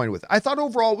disappointed with it. I thought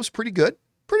overall it was pretty good.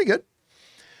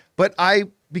 But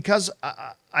because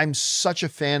I'm such a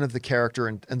fan of the character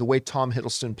and the way Tom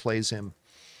Hiddleston plays him,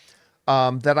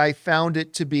 that I found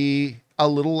it to be a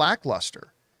little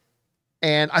lackluster.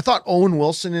 And I thought Owen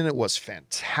Wilson in it was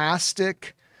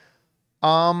fantastic.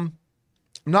 I'm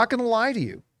not going to lie to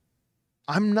you.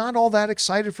 I'm not all that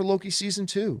excited for Loki season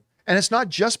 2. And it's not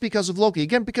just because of Loki.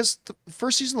 Again, because the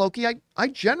first season Loki, I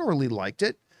generally liked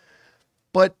it.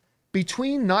 But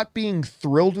between not being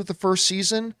thrilled with the first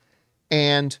season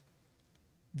and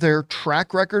their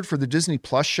track record for the Disney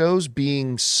Plus shows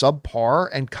being subpar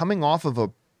and coming off of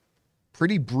a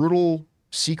pretty brutal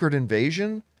Secret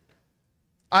Invasion.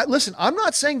 Listen, I'm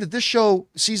not saying that this show,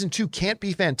 season 2, can't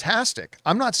be fantastic.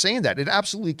 I'm not saying that. It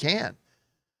absolutely can.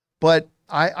 But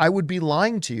I would be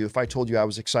lying to you if I told you I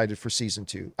was excited for season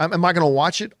 2. Am I going to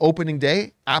watch it opening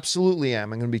day? Absolutely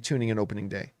am. I'm going to be tuning in opening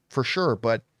day for sure.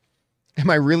 But am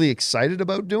I really excited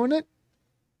about doing it?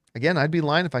 Again, I'd be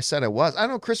lying if I said I was. I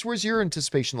don't know, Chris, where's your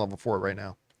anticipation level for it right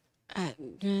now?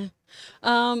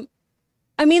 I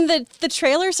mean, the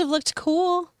trailers have looked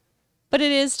cool, but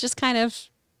it is just kind of.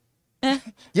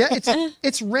 Yeah,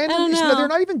 it's random. I don't know. They're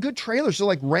not even good trailers. They're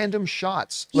like random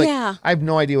shots. Like, Yeah. I have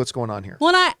no idea what's going on here.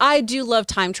 Well, and I do love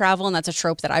time travel, and that's a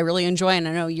trope that I really enjoy, and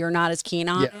I know you're not as keen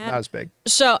on Yeah, it. not as big.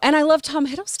 So, and I love Tom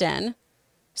Hiddleston,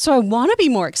 so I want to be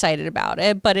more excited about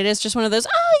it, but it is just one of those,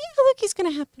 yeah, look, he's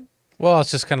going to happen. Well,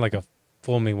 it's just kind of like a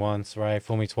fool me once, right?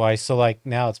 Fool me twice. So like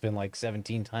now it's been like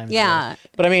 17 times. Yeah.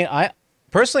 But I mean,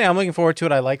 personally, I'm looking forward to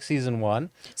it. I like season 1.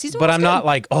 But I'm not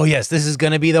like, oh yes, this is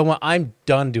going to be the one. I'm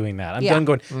done doing that. I'm done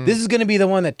going, this is going to be the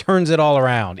one that turns it all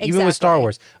around. Even with Star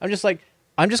Wars. I'm just like,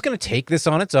 I'm just going to take this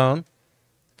on its own.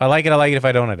 If I like it, I like it. If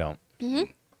I don't, I don't.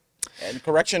 Mm-hmm. And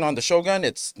correction on the Shogun,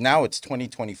 it's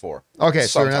 2024. Okay,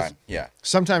 sometime. Yeah.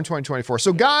 Sometime 2024.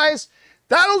 So guys,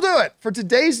 that'll do it for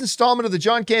today's installment of the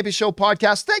John Campea Show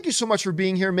podcast. Thank you so much for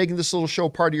being here, making this little show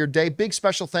part of your day. Big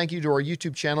special thank you to our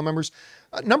YouTube channel members.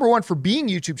 Number one, for being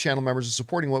YouTube channel members and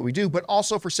supporting what we do, but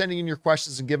also for sending in your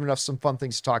questions and giving us some fun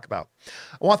things to talk about.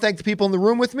 I want to thank the people in the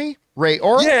room with me. Ray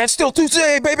Orr. Yeah, it's still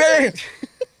Tuesday, baby.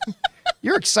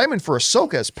 Your excitement for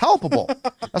Ahsoka is palpable.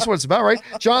 That's what it's about, right?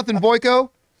 Jonathan Boyko.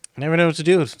 I never know what to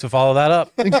do to follow that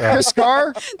up. And Chris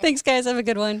Carr. Thanks, guys. Have a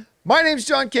good one. My name's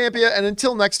John Campea, and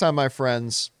until next time, my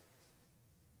friends,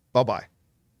 bye-bye.